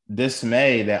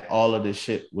dismay that all of this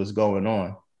shit was going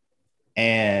on.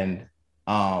 And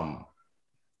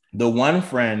the one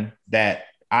friend that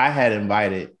I had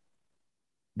invited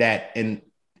that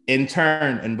in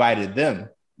turn invited them,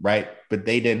 right? But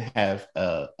they didn't have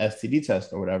a STD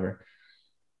test or whatever.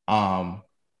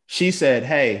 She said,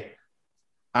 hey,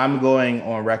 I'm going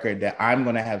on record that I'm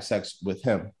going to have sex with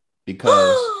him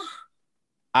because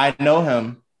I know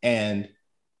him and,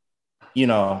 you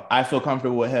know, I feel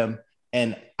comfortable with him.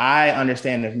 And I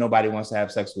understand if nobody wants to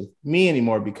have sex with me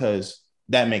anymore because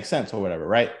that makes sense or whatever,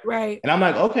 right? Right. And I'm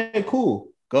like, okay, cool.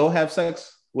 Go have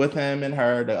sex with him and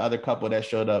her, the other couple that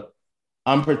showed up.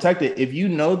 Unprotected. If you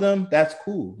know them, that's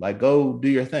cool. Like, go do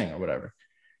your thing or whatever.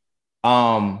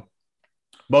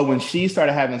 But when she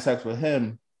started having sex with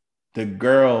him, the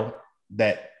girl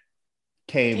that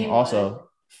came also,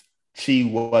 she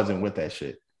wasn't with that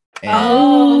shit.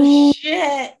 And,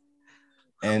 shit.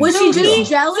 And was she just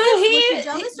jealous? So was she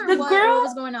jealous or what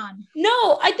was going on?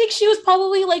 No, I think she was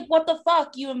probably like, what the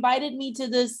fuck? You invited me to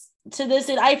this.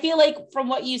 And I feel like from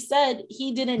what you said,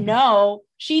 she didn't know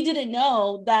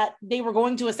that they were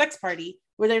going to a sex party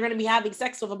where they're going to be having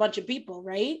sex with a bunch of people,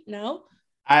 right? No?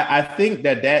 I think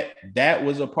that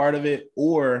was a part of it,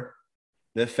 or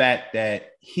the fact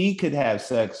that he could have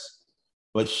sex,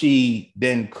 but she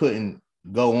then couldn't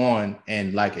go on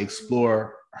and like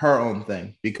explore her own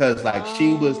thing, because like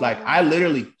she was like,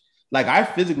 I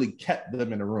physically kept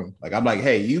them in the room. Like I'm like,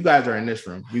 hey, you guys are in this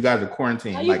room. You guys are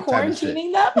quarantined. Are you like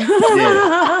quarantining them?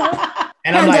 Yeah.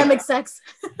 And pandemic sex.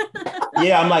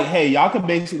 Yeah, I'm like, hey, y'all can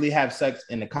basically have sex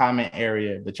in the common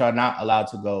area, but y'all not allowed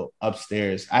to go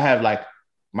upstairs. I have like,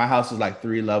 my house is like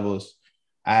 3 levels.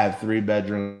 I have 3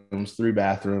 bedrooms, 3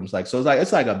 bathrooms. Like, so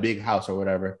it's like a big house or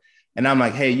whatever. And I'm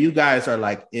like, hey, you guys are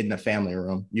like in the family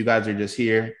room. You guys are just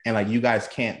here. And like, you guys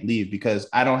can't leave, because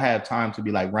I don't have time to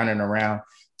be like running around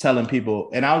telling people.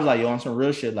 And I was like, yo, on some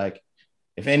real shit, like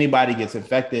if anybody gets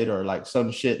infected or like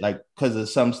some shit, like because of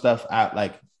some stuff,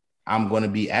 I'm going to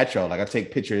be at y'all. Like I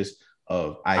take pictures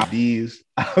of IDs.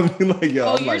 I'm like,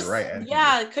 yo, I'm like, right.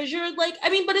 Yeah, because you're like, I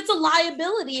mean, but it's a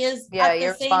liability at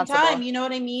the same time. You know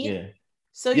what I mean? Yeah.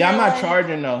 So yeah, I'm not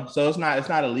charging though, so it's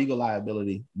not a legal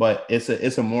liability, but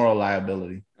it's a moral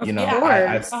liability. You know,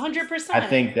 100%. I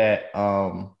think that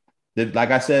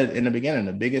like I said in the beginning,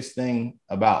 the biggest thing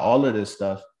about all of this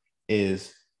stuff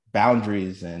is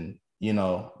boundaries and, you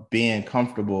know, being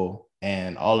comfortable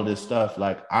and all of this stuff.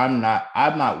 Like I'm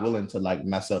not willing to like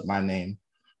mess up my name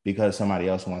because somebody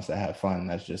else wants to have fun.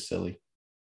 That's just silly.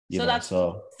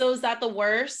 So is that the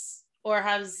worst, or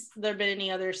has there been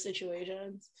any other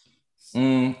situations?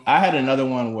 I had another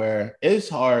one where it's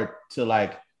hard to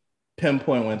like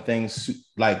pinpoint when things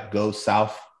like go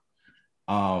south.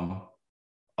 Oh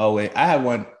wait, I have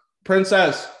one.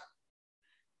 Princess,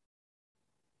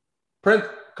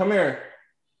 come here.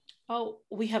 Oh,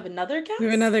 we have another guest. We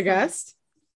have another guest.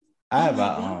 I have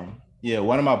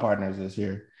one of my partners is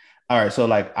here. All right, so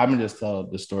like I'm gonna just tell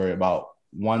the story about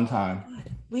one time.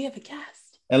 We have a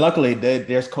guest, and luckily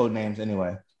there's code names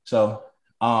anyway. So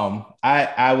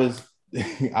I was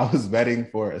I was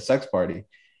vetting for a sex party,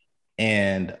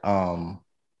 and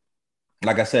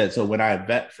like I said, so when I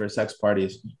vet for sex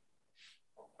parties,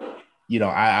 you know,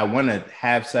 I want to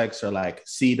have sex or like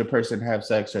see the person have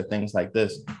sex or things like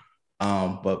this.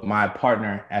 But my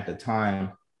partner at the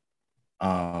time,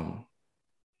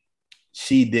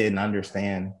 she didn't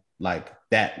understand like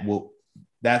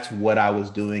that's what I was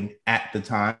doing at the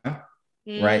time.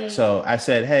 Right. So I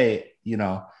said, hey, you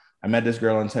know, I met this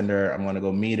girl on Tinder. I'm going to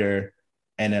go meet her.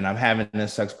 And then I'm having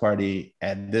this sex party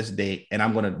at this date, and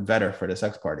I'm going to vet her for the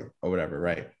sex party or whatever.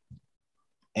 Right.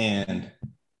 And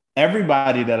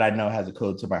everybody that I know has a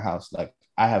code to my house. Like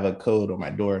I have a code on my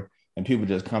door, and people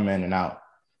just come in and out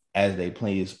as they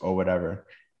please or whatever.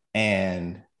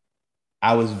 And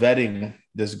I was vetting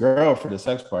this girl for the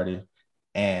sex party,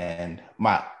 and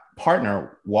my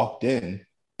partner walked in,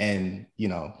 and, you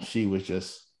know, she was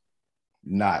just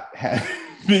not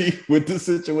happy with the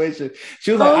situation.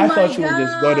 She was like, I thought she was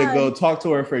just going to go talk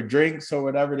to her for drinks or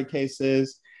whatever the case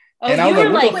is. And I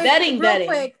was like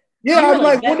vetting. Yeah, I'm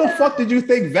like, what the fuck did you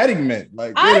think vetting meant?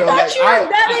 Like, I thought you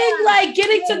were vetting, like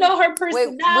getting to know her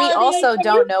personality. We also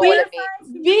don't know what it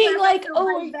means. Being like,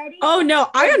 oh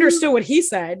no, I understood what he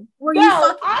said.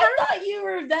 I thought you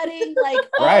were vetting, like,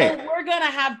 right. We're gonna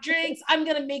have drinks. I'm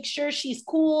gonna make sure she's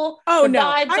cool. Oh no,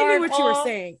 I knew what you were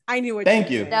saying. I knew what.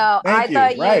 Thank you. No, I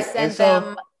thought you sent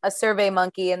them a survey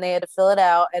monkey and they had to fill it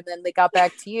out, and then they got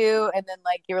back to you, and then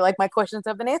like you were like, my questions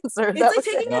have been answered. It's like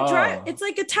taking a drive. It's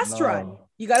like a test run.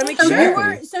 You got to make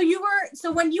sure.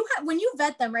 So when you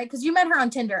vet them, right? Because you met her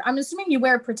on Tinder. I'm assuming you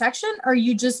wear protection, or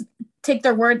you just take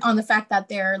their word on the fact that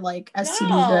they're like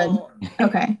STD good.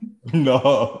 Okay.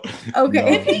 No. Okay. No.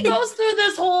 If he goes through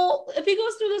this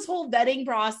whole vetting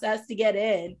process to get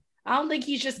in, I don't think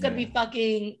he's just gonna be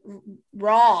fucking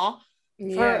raw.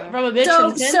 Yeah. From a bitch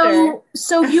on Tinder.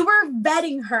 So you were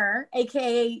vetting her,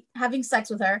 aka having sex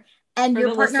with her, and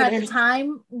your partner at the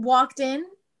time walked in.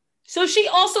 So she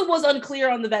also was unclear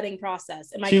on the vetting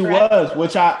process. Am I correct? She was,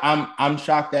 which I'm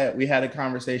shocked that we had a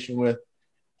conversation with.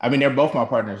 I mean, they're both my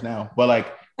partners now, but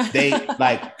like they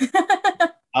like,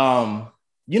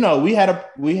 you know, we had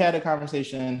a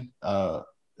conversation. Also,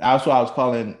 I was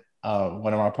calling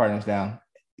one of my partners down.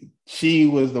 She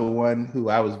was the one who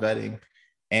I was vetting,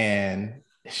 and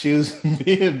she was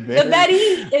being very. The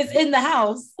vetting is in the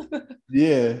house.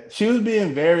 Yeah, she was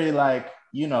being very like,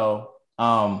 you know,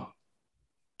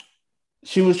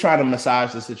 she was trying to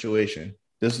massage the situation.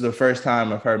 This is the first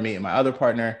time of her meeting my other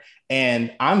partner.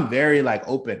 And I'm very like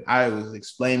open. I was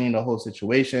explaining the whole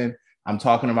situation. I'm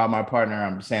talking about my partner.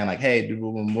 I'm saying like, hey,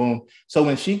 boom, boom, boom. So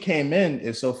when she came in,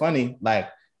 it's so funny, like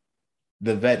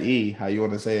the vet how you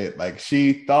want to say it? Like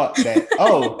she thought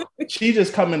that, she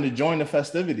just coming to join the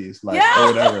festivities, like or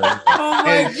whatever. Oh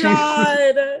my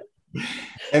God.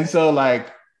 And so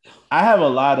like I have a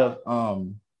lot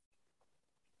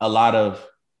of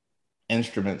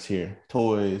instruments here,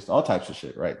 toys, all types of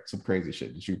shit, right? Some crazy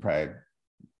shit that you probably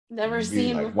never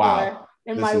seen like, before. wow,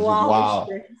 in my wild.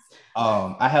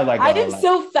 I have like I am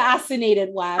so fascinated,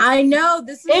 Wes. I know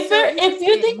this is. If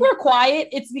you think we're quiet,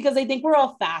 it's because I think we're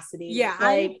all fascinated. Yeah,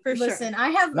 like listen, I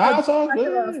have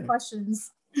of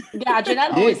questions. Yeah,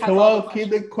 Jeanette always has all the keep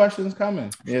the questions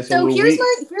coming. Yeah, so here's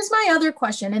my other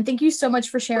question, and thank you so much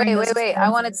for sharing. Wait. I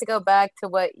wanted to go back to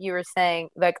what you were saying.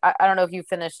 Like, I don't know if you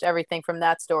finished everything from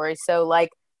that story. So,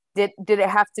 like, did it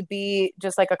have to be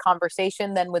just like a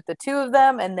conversation then with the two of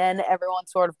them, and then everyone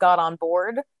sort of got on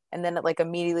board, and then it like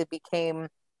immediately became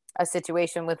a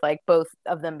situation with like both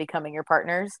of them becoming your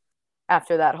partners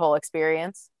after that whole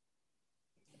experience?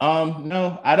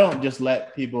 No, I don't just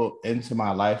let people into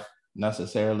my life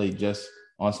necessarily just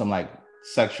on some like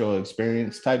sexual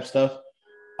experience type stuff.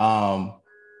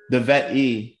 The vet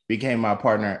E became my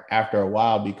partner after a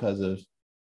while because of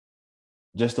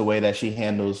just the way that she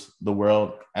handles the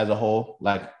world as a whole.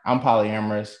 Like I'm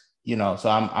polyamorous, you know, so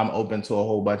I'm open to a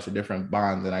whole bunch of different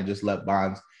bonds, and I just let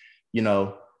bonds, you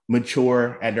know,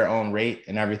 mature at their own rate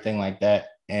and everything like that.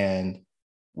 And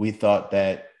we thought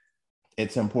that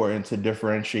it's important to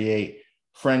differentiate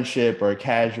friendship or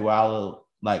casual,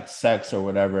 like sex or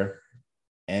whatever.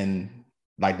 And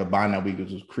like the bond that we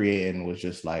was creating was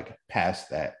just like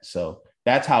past that. So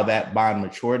that's how that bond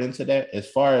matured into that. As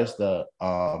far as the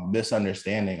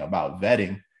misunderstanding about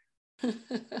vetting,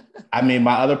 I mean,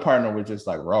 my other partner was just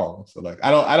like wrong. So like,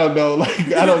 I don't know.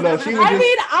 Like, I don't know. She was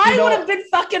I would have been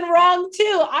fucking wrong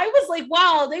too. I was like,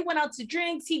 wow, they went out to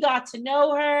drinks. He got to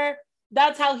know her.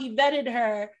 That's how he vetted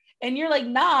her. And you're like,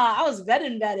 nah, I was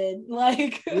vetted.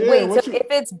 Like, yeah, wait, so if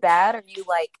it's bad, are you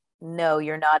like, no,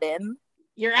 you're not in?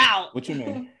 You're out. What you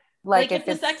mean? Like if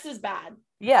the sex is bad.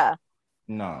 Yeah.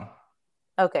 No.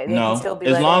 Okay. No. Can still be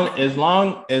as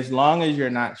long as you're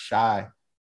not shy.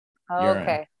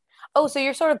 Okay. Oh, so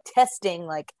you're sort of testing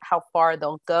like how far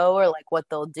they'll go or like what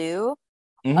they'll do.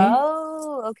 Mm-hmm.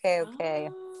 Oh,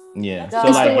 okay. Yeah. So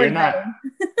like you're not.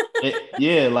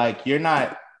 Like you're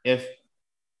not. If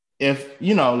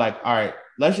you know, like, all right,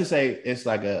 let's just say it's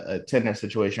like a Tinder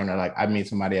situation, or like I meet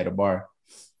somebody at a bar.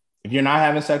 If you're not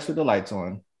having sex with the lights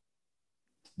on,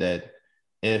 that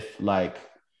if like,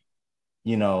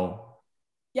 you know.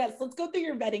 Yes, let's go through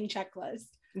your vetting checklist.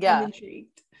 Yeah. I'm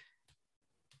intrigued.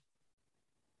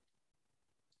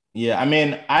 Yeah, I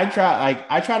mean, I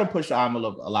try to push the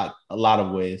envelope a lot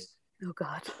of ways. Oh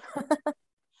God.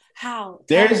 How?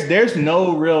 There's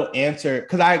no real answer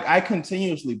because I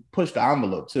continuously push the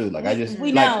envelope too. Like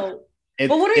we know. But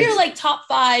what are your like top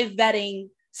 5 vetting?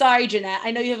 Sorry, Jeanette,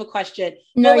 I know you have a question.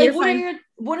 No, but like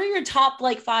what are your top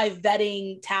like 5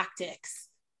 vetting tactics,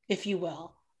 if you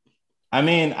will? I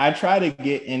mean, I try to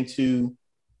get into,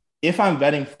 if I'm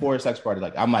vetting for a sex party,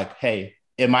 like I'm like, hey,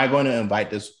 am I going to invite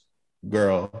this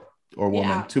girl or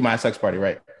woman to my sex party,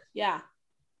 right? Yeah.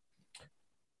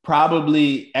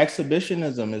 Probably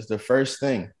exhibitionism is the first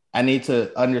thing. I need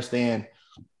to understand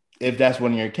if that's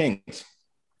one of your kinks.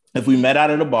 If we met out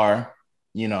at a bar,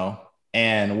 you know,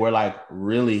 and we're like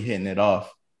really hitting it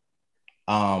off,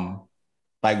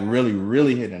 like really,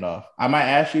 really hitting it off, I might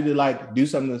ask you to like do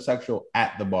something sexual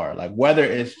at the bar, like whether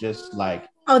it's just like,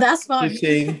 oh, that's fun. That's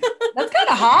kind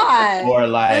of hot. Or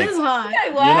like, that is hot. Okay,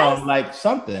 you know, like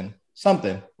something,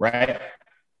 right?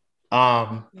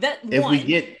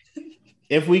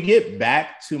 If we get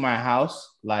back to my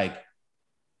house, like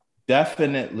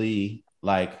definitely,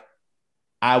 like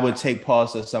I would take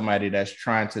pause to somebody that's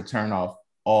trying to turn off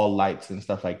all lights and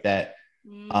stuff like that.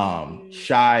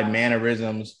 Shy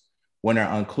mannerisms when they're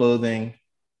unclothing,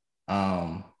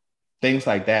 things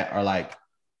like that are like.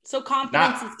 So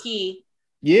confidence is key.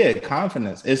 Yeah,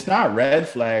 confidence. It's not red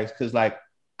flags because like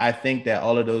I think that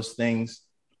all of those things,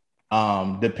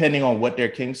 depending on what their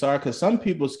kinks are, because some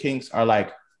people's kinks are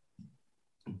like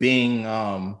being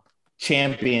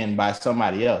championed by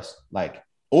somebody else, like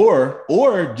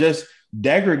or just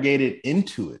degraded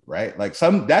into it, right? Like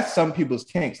that's some people's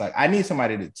kinks. Like I need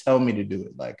somebody to tell me to do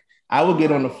it. Like I will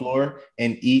get on the floor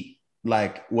and eat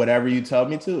like whatever you tell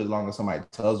me to, as long as somebody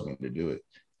tells me to do it.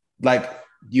 Like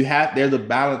there's a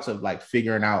balance of like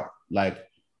figuring out like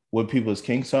what people's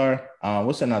kinks are.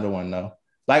 What's another one though?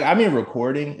 Like, I mean,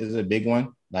 recording is a big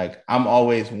one. Like I'm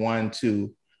always one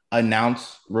to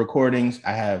announce recordings.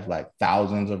 I have like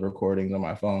thousands of recordings on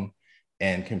my phone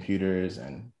and computers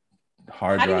and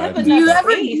hard drives. Do you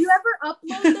ever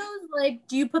upload those? Like,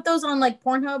 do you put those on like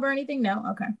Pornhub or anything? No.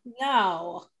 Okay.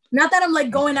 No. Not that I'm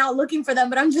like going out looking for them,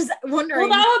 but I'm just wondering.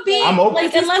 Well, that would be I'm open.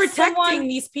 like unless protecting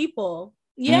these people.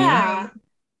 Yeah.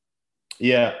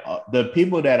 Yeah, the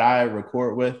people that I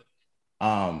record with,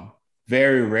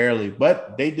 very rarely,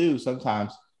 but they do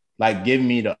sometimes, like give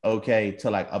me the okay to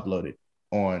like upload it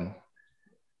on,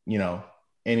 you know,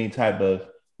 any type of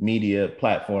media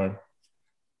platform.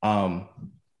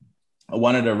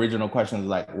 One of the original questions is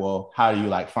like, well, how do you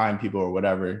like find people or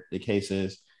whatever the case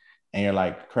is? And you're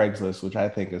like Craigslist, which I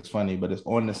think is funny, but it's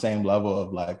on the same level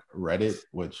of like Reddit,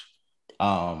 which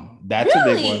that's a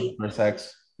big one for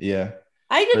sex. Yeah.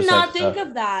 I did not think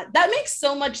of that. That makes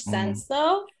so much sense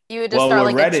though. You would just start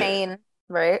like Reddit, a chain,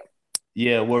 right?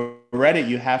 Yeah, with Reddit,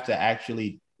 you have to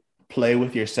actually play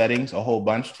with your settings a whole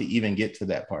bunch to even get to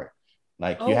that part.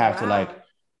 Like you have to like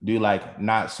do like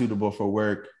not suitable for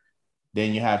work.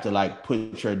 Then you have to like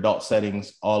put your adult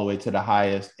settings all the way to the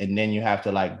highest. And then you have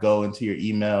to like go into your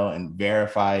email and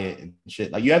verify it and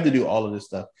shit. Like you have to do all of this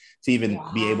stuff to even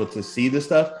be able to see the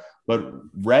stuff.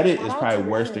 But Reddit is probably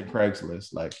worse than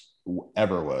Craigslist, like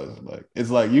ever was. Like it's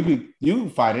like you can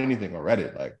find anything on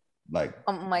Reddit. Like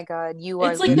oh my god, you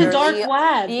are! It's like the dark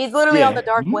web. He's literally on the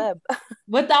dark web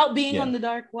without being on the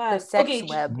dark web. The sex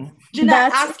web.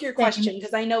 Jeanette, ask your question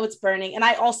because I know it's burning, and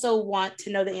I also want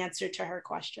to know the answer to her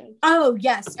question. Oh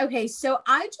yes, okay. So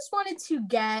I just wanted to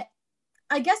get,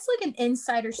 I guess, like an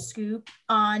insider scoop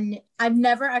on. I've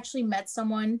never actually met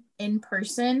someone in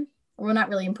person. Well, not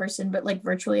really in person, but like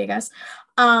virtually, I guess.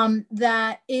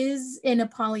 That is in a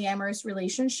polyamorous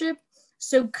relationship.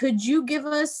 So could you give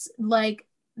us like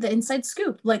the inside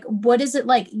scoop? Like, what is it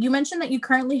like? You mentioned that you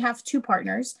currently have 2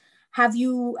 partners. Have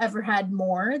you ever had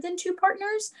more than 2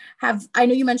 partners? I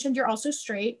know you mentioned you're also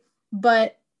straight,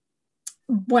 but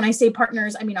when I say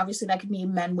partners, I mean, obviously that could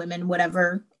mean men, women,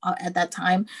 whatever at that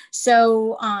time.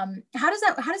 So how does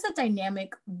that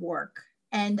dynamic work?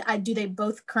 And do they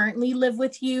both currently live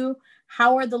with you?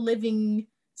 How are the living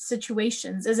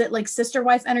situations? Is it like sister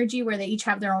wife energy where they each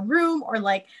have their own room, or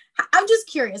like, I'm just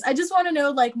curious. I just want to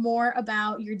know like more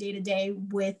about your day-to-day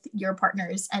with your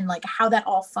partners and like how that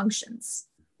all functions.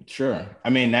 Sure. I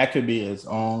mean, that could be its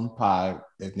own pod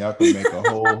if y'all can make a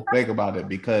whole thing about it,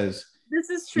 because this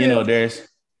is true. You know, there's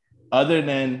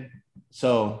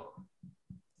so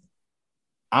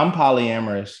I'm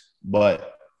polyamorous,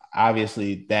 but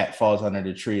obviously that falls under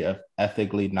the tree of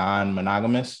ethically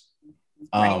non-monogamous.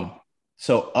 Right.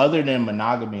 So other than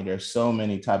monogamy, there's so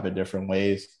many type of different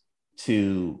ways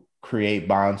to create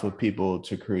bonds with people,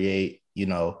 to create, you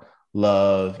know,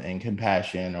 love and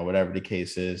compassion or whatever the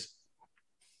case is.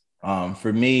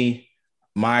 For me,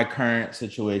 my current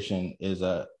situation is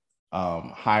a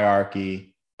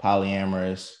hierarchy,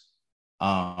 polyamorous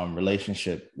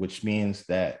relationship, which means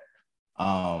that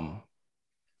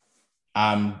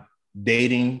I'm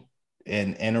dating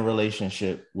and in a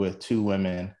relationship with 2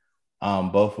 women,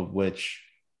 both of which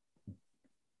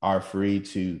are free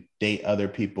to date other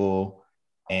people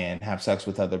and have sex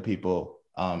with other people,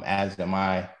 as am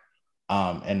I.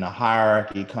 And the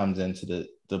hierarchy comes into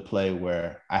the play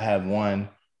where I have one,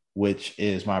 which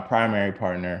is my primary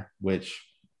partner, which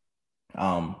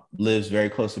lives very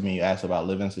close to me. You asked about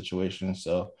living situations.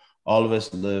 So all of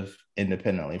us live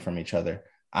independently from each other.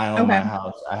 I own my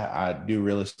house. I do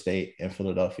real estate in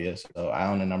Philadelphia. So I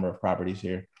own a number of properties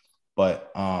here, but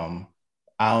I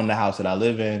own the house that I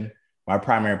live in. My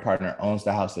primary partner owns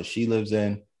the house that she lives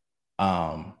in.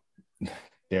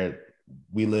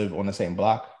 We live on the same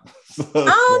block. That's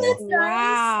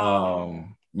wow.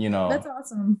 You know, that's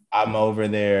awesome. I'm over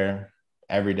there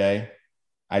every day.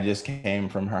 I just came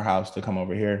from her house to come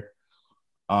over here.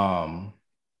 And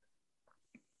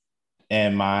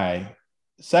my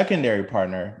secondary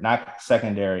partner, not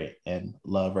secondary in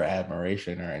love or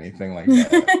admiration or anything like that.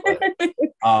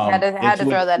 But, had to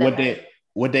throw that in.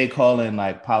 What they call in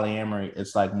like polyamory,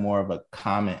 it's like more of a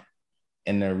comment.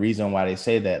 And the reason why they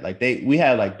say that, like we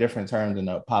have like different terms in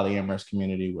the polyamorous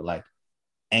community with like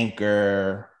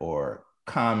anchor or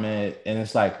comment. And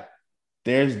it's like,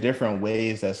 there's different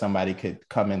ways that somebody could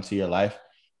come into your life.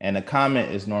 And a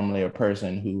comment is normally a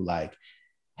person who like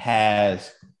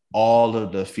has all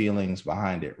of the feelings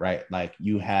behind it, right? Like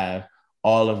you have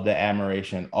all of the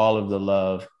admiration, all of the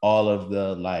love, all of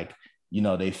the like, you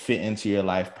know, they fit into your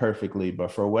life perfectly.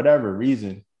 But for whatever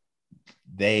reason,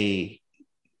 they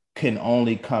can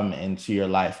only come into your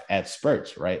life at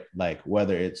spurts, right? Like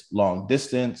whether it's long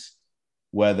distance,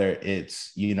 whether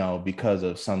it's, you know, because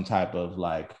of some type of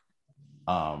like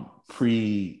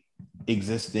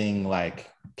pre-existing like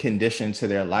condition to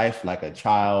their life, like a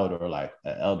child or like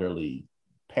an elderly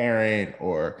parent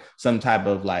or some type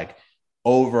of like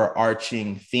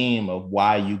overarching theme of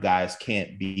why you guys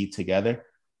can't be together.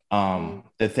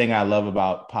 The thing I love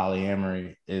about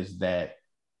polyamory is that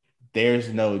there's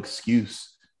no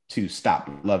excuse to stop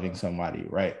loving somebody,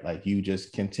 right? Like you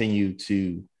just continue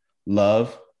to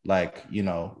love, like, you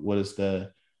know, what is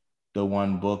the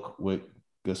one book with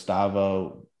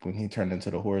Gustavo when he turned into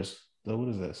the horse? What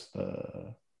is this?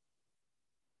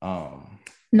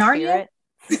 Narnia?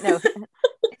 Spirit? No.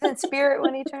 Isn't Spirit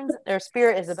when he turns, or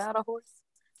Spirit is about a horse?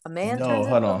 A man no, turns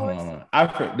hold into on, a horse? hold on.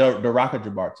 I the Rock of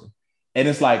Gibraltar. And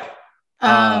it's like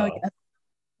Yeah.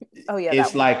 Oh yeah.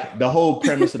 It's like the whole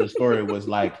premise of the story was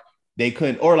like they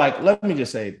couldn't, or like, let me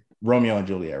just say Romeo and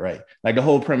Juliet, right? Like the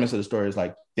whole premise of the story is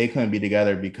like they couldn't be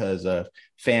together because of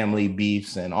family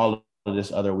beefs and all of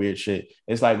this other weird shit.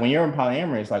 It's like when you're in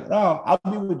polyamory, it's like, oh, I'll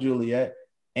be with Juliet.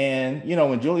 And you know,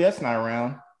 when Juliet's not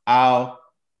around, I'll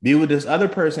be with this other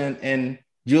person, and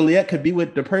Juliet could be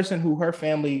with the person who her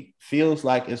family feels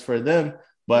like is for them.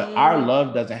 But our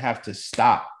love doesn't have to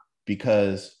stop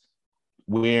because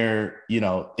we're, you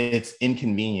know, it's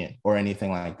inconvenient or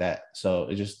anything like that. So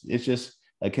it's just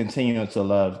a continuum to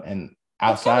love. And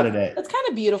outside of that, that's kind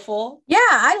of beautiful. Yeah,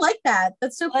 I like that.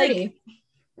 That's so pretty.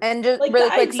 And just really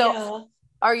quick, so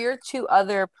are your two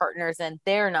other partners, and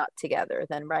they're not together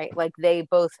then, right? Like they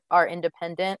both are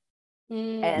independent.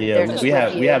 And yeah,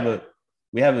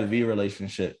 we have a V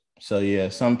relationship. So yeah,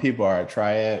 some people are a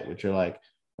triad, which are like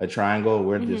a triangle.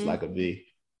 We're just like a V.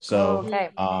 So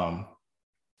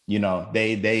you know,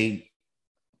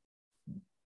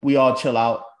 we all chill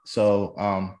out. So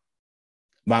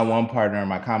my one partner,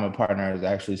 my common partner, is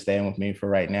actually staying with me for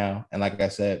right now. And like I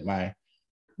said, my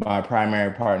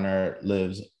primary partner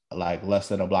lives like less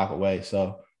than a block away.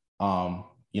 So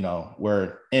you know,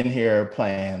 we're in here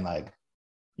playing like,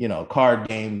 you know, card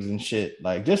games and shit,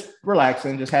 like just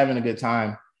relaxing, just having a good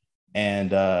time. And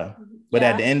but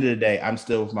at the end of the day, I'm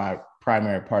still with my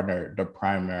primary partner, the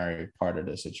primary part of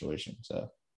the situation.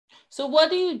 So what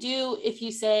do you do if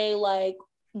you say like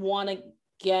want to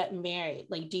get married?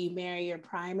 Like, do you marry your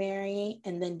primary,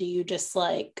 and then do you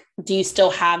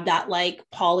still have that like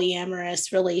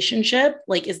polyamorous relationship?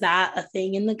 Like, is that a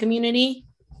thing in the community?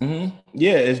 Mm-hmm.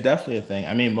 Yeah, it's definitely a thing.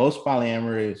 I mean, most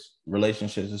polyamorous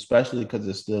relationships, especially because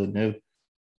it's still new,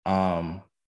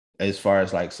 as far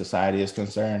as like society is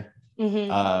concerned,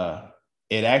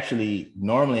 it actually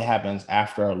normally happens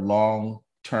after a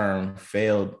long-term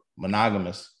failed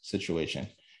monogamous situation.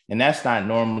 And that's not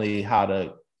normally how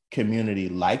the community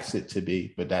likes it to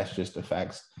be, but that's just the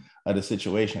facts of the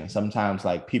situation. Sometimes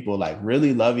like people like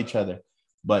really love each other,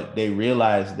 but they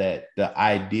realize that the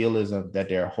idealism that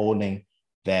they're holding,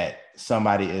 that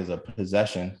somebody is a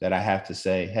possession that I have to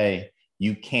say, hey,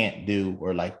 you can't do,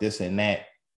 or like this and that,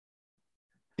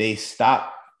 they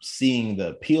stop seeing the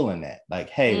appeal in that. Like,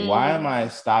 hey, why am I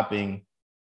stopping,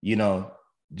 you know,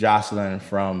 Jocelyn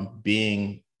from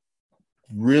being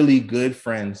really good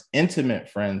friends, intimate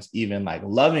friends, even like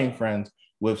loving friends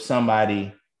with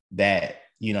somebody that,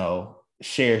 you know,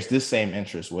 shares this same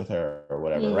interest with her or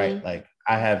whatever, right? Like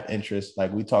I have interests,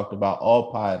 like we talked about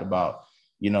all pod about,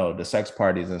 you know, the sex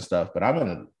parties and stuff, but I'm in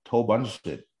a whole bunch of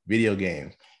shit, video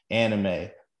games, anime,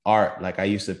 art. Like I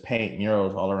used to paint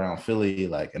murals all around Philly,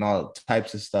 like, and all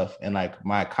types of stuff. And like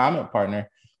my common partner,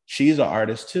 she's an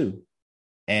artist too.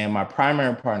 And my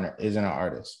primary partner isn't an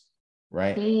artist,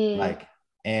 right? Like,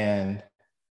 and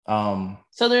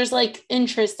so there's like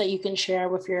interest that you can share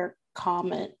with your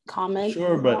comment.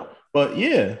 Sure, but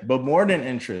yeah, but more than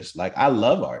interest, like I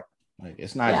love art. Like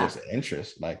it's not just an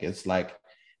interest. Like it's like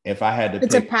if I had to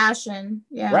it's a passion.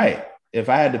 Yeah. Right. If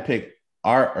I had to pick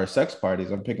art or sex parties,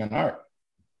 I'm picking art.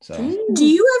 So do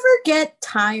you ever get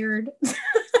tired?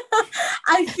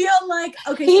 I feel like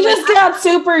he just got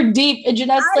super deep, and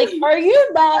Jeanette's like, are you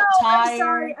not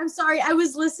tired? I'm sorry. I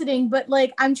was listening, but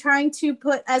like I'm trying to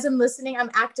put, as I'm listening,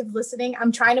 I'm active listening.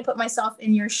 I'm trying to put myself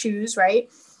in your shoes, right?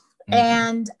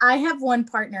 And I have one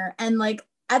partner, and like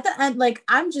at the end, like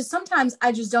sometimes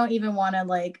I just don't even want to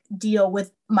like deal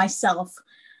with myself.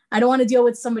 I don't want to deal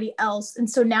with somebody else. And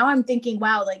so now I'm thinking,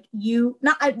 wow, like deal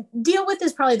with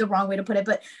is probably the wrong way to put it,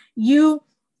 but you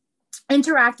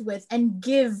interact with and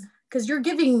give, because you're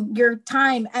giving your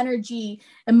time, energy,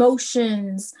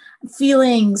 emotions,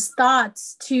 feelings,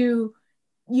 thoughts to,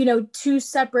 you know, two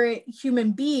separate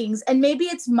human beings. And maybe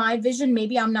it's my vision.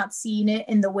 Maybe I'm not seeing it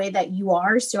in the way that you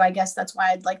are. So I guess that's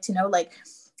why I'd like to know, like,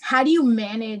 how do you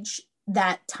manage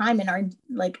that time? And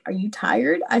are you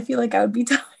tired? I feel like I would be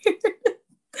tired.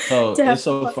 So it's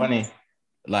so funny.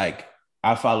 Like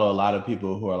I follow a lot of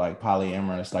people who are like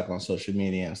polyamorous, like on social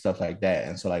media and stuff like that.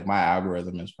 And so like my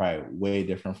algorithm is probably way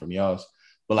different from y'all's.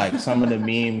 But like some of the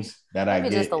memes that I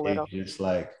get, it's just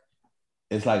like,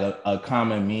 it's like a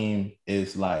common meme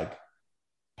is like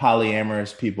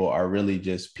polyamorous people are really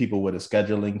just people with a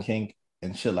scheduling kink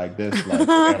and shit like this. Like,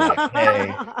 they're like,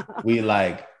 hey, we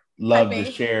like love to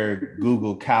share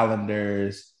Google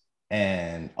calendars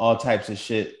and all types of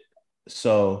shit.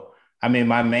 So, I mean,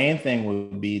 my main thing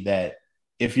would be that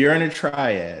if you're in a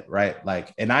triad, right?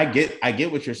 Like, and I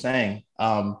get what you're saying.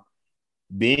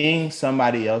 Being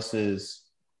somebody else's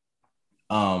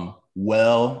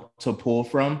well to pull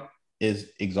from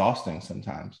is exhausting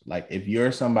sometimes. Like if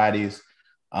you're somebody's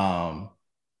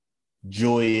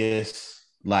joyous,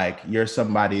 like you're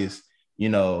somebody's, you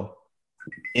know,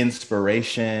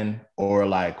 inspiration or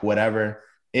like whatever,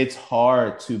 it's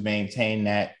hard to maintain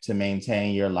that, to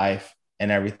maintain your life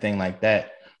and everything like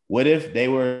that. What if they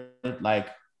were like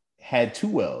had two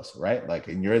wells, right? Like,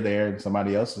 and you're there and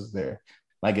somebody else is there.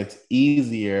 Like it's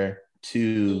easier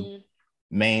to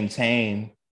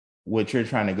maintain what you're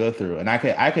trying to go through. And I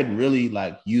could really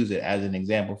like use it as an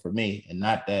example for me, and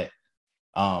not that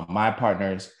my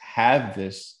partners have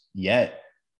this yet,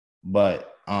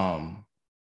 but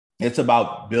it's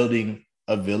about building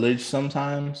a village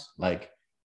sometimes. Like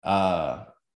all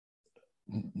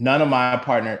of my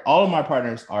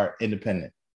partners are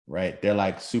independent, right? They're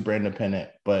like super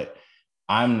independent, but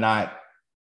I'm not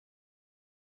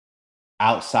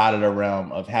outside of the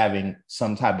realm of having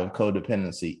some type of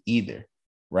codependency either,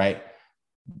 right?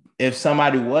 If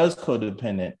somebody was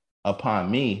codependent upon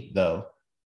me, though,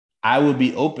 I would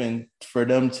be open for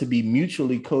them to be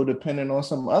mutually codependent on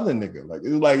some other nigga. Like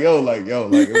it's like, yo,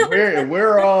 if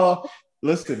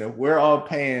we're all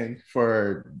paying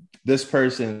for this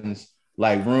person's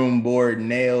like room, board,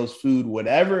 nails, food,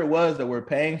 whatever it was that we're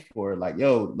paying for, like,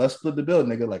 yo, let's split the bill,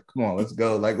 nigga. Like, come on, let's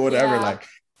go. Like, whatever. Yeah. Like,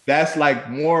 that's like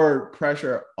more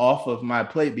pressure off of my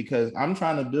plate because I'm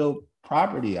trying to build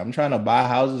property. I'm trying to buy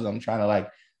houses. I'm trying to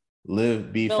like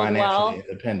be financially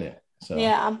independent. So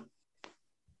yeah.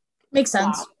 Makes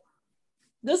sense. Wow.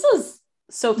 This was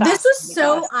so fast. This was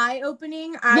so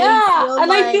eye-opening. I'm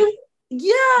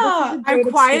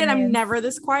quiet and I'm never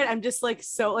this quiet. I'm just like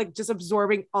so like just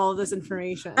absorbing all of this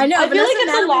information. I know. I feel like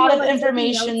it's a lot of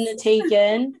information to take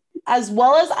in, as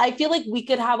well as I feel like we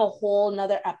could have a whole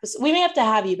nother episode. We may have to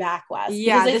have you back, Wes.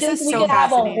 Yeah, because I feel like we could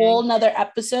have a whole nother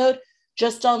episode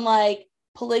just on like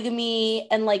polygamy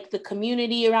and like the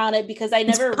community around it, because I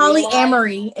never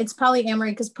polyamory. It's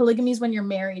polyamory because polygamy is when you're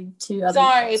married to other.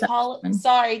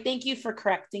 Sorry. Thank you for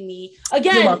correcting me.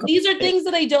 Again, these are things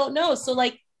that I don't know. So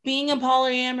like being in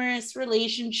polyamorous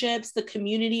relationships, the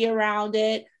community around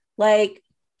it, like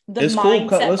the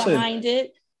mindset behind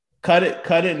it. Cut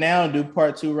it now and do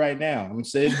part 2 right now. I'm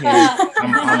sitting here.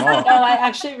 I'm off. No, I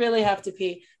actually really have to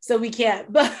pee, so we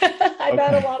can't. But I've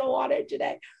had a lot of water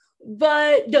today.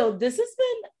 But no, this has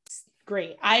been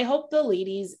great. I hope the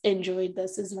ladies enjoyed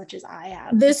this as much as I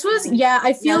have. This was,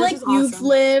 I feel like you've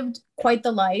lived quite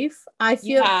the life. I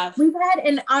feel we've had,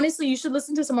 and honestly, you should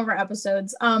listen to some of our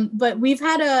episodes. But we've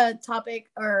had a topic,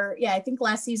 I think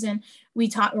last season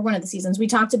one of the seasons, we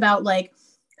talked about like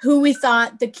who we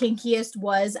thought the kinkiest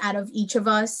was out of each of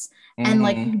us. And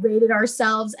like we rated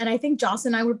ourselves, and I think Joss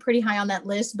and I were pretty high on that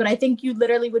list, but I think you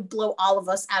literally would blow all of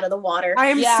us out of the water. I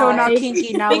am so not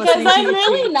kinky now because I'm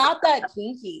really not that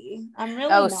kinky. I'm really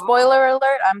not. Spoiler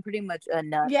alert, I'm pretty much a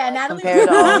nut. Yeah, Natalie.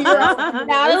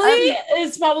 Natalie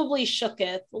is probably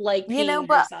shooketh, like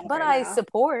but I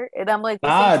support, and I'm like,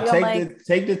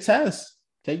 take the test.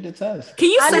 Take the test. Can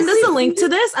you send us a link to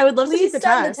this? I would love to take the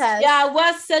test. Yeah,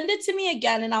 Wes, send it to me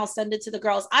again and I'll send it to the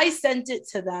girls. I sent it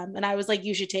to them and I was like,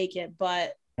 you should take it,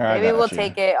 but maybe we'll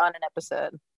take it on an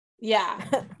episode. Yeah.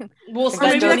 We'll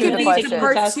send it to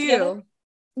part 2.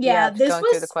 Yeah, this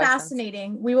was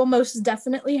fascinating. We will most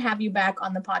definitely have you back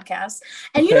on the podcast.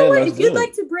 And you know what? If you'd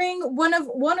like to bring one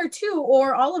or two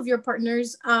or all of your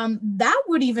partners, that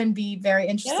would even be very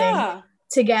interesting. Yeah.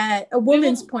 To get a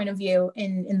woman's point of view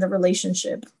in the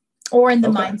relationship or in the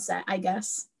mindset, I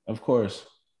guess. Of course.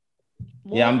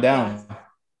 Yeah, I'm down.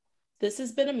 This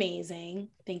has been amazing.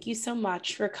 Thank you so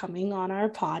much for coming on our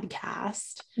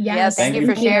podcast. Yes, thank you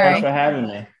for sharing. Thanks for having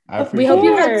me. We hope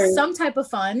you had some type of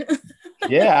fun.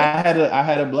 Yeah, I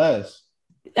had a blast.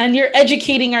 And you're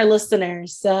educating our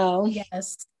listeners, so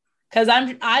yes, because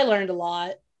I learned a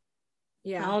lot.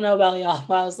 Yeah, I don't know about y'all,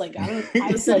 but I was like,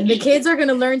 the kids are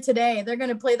gonna learn today. They're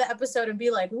gonna play the episode and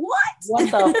be like, "What the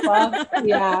fuck?"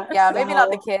 Yeah, maybe not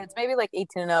the kids. Maybe like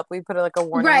 18 and up. We put like a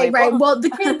warning. Right. Well,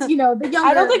 the kids, the younger.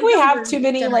 I don't think we have too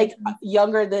many like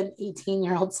younger than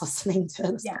 18-year-olds listening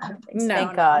to this. Yeah,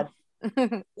 thank God.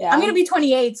 Yeah, I'm gonna be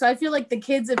 28, so I feel like the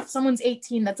kids. If someone's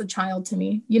 18, that's a child to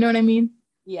me. You know what I mean?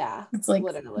 Yeah, it's like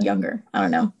literally younger. I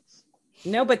don't know.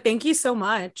 No, but thank you so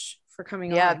much for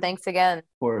coming on. Yeah, thanks again.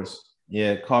 Of course.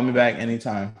 Yeah, call me back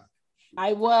anytime.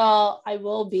 I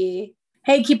will be.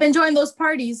 Hey, keep enjoying those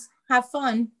parties. Have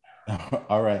fun.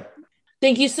 All right.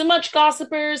 Thank you so much,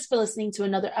 gossipers, for listening to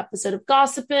another episode of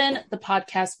Gossipin', the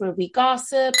podcast where we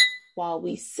gossip while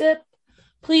we sip.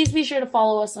 Please be sure to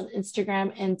follow us on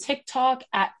Instagram and TikTok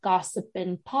at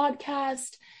Gossipin'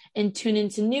 Podcast, and tune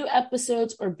into new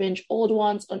episodes or binge old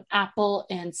ones on Apple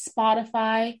and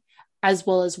Spotify, as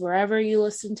well as wherever you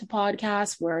listen to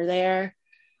podcasts. We're there.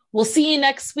 We'll see you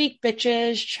next week,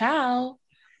 bitches. Ciao.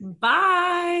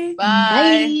 Bye.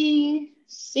 Bye. Bye.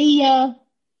 See ya.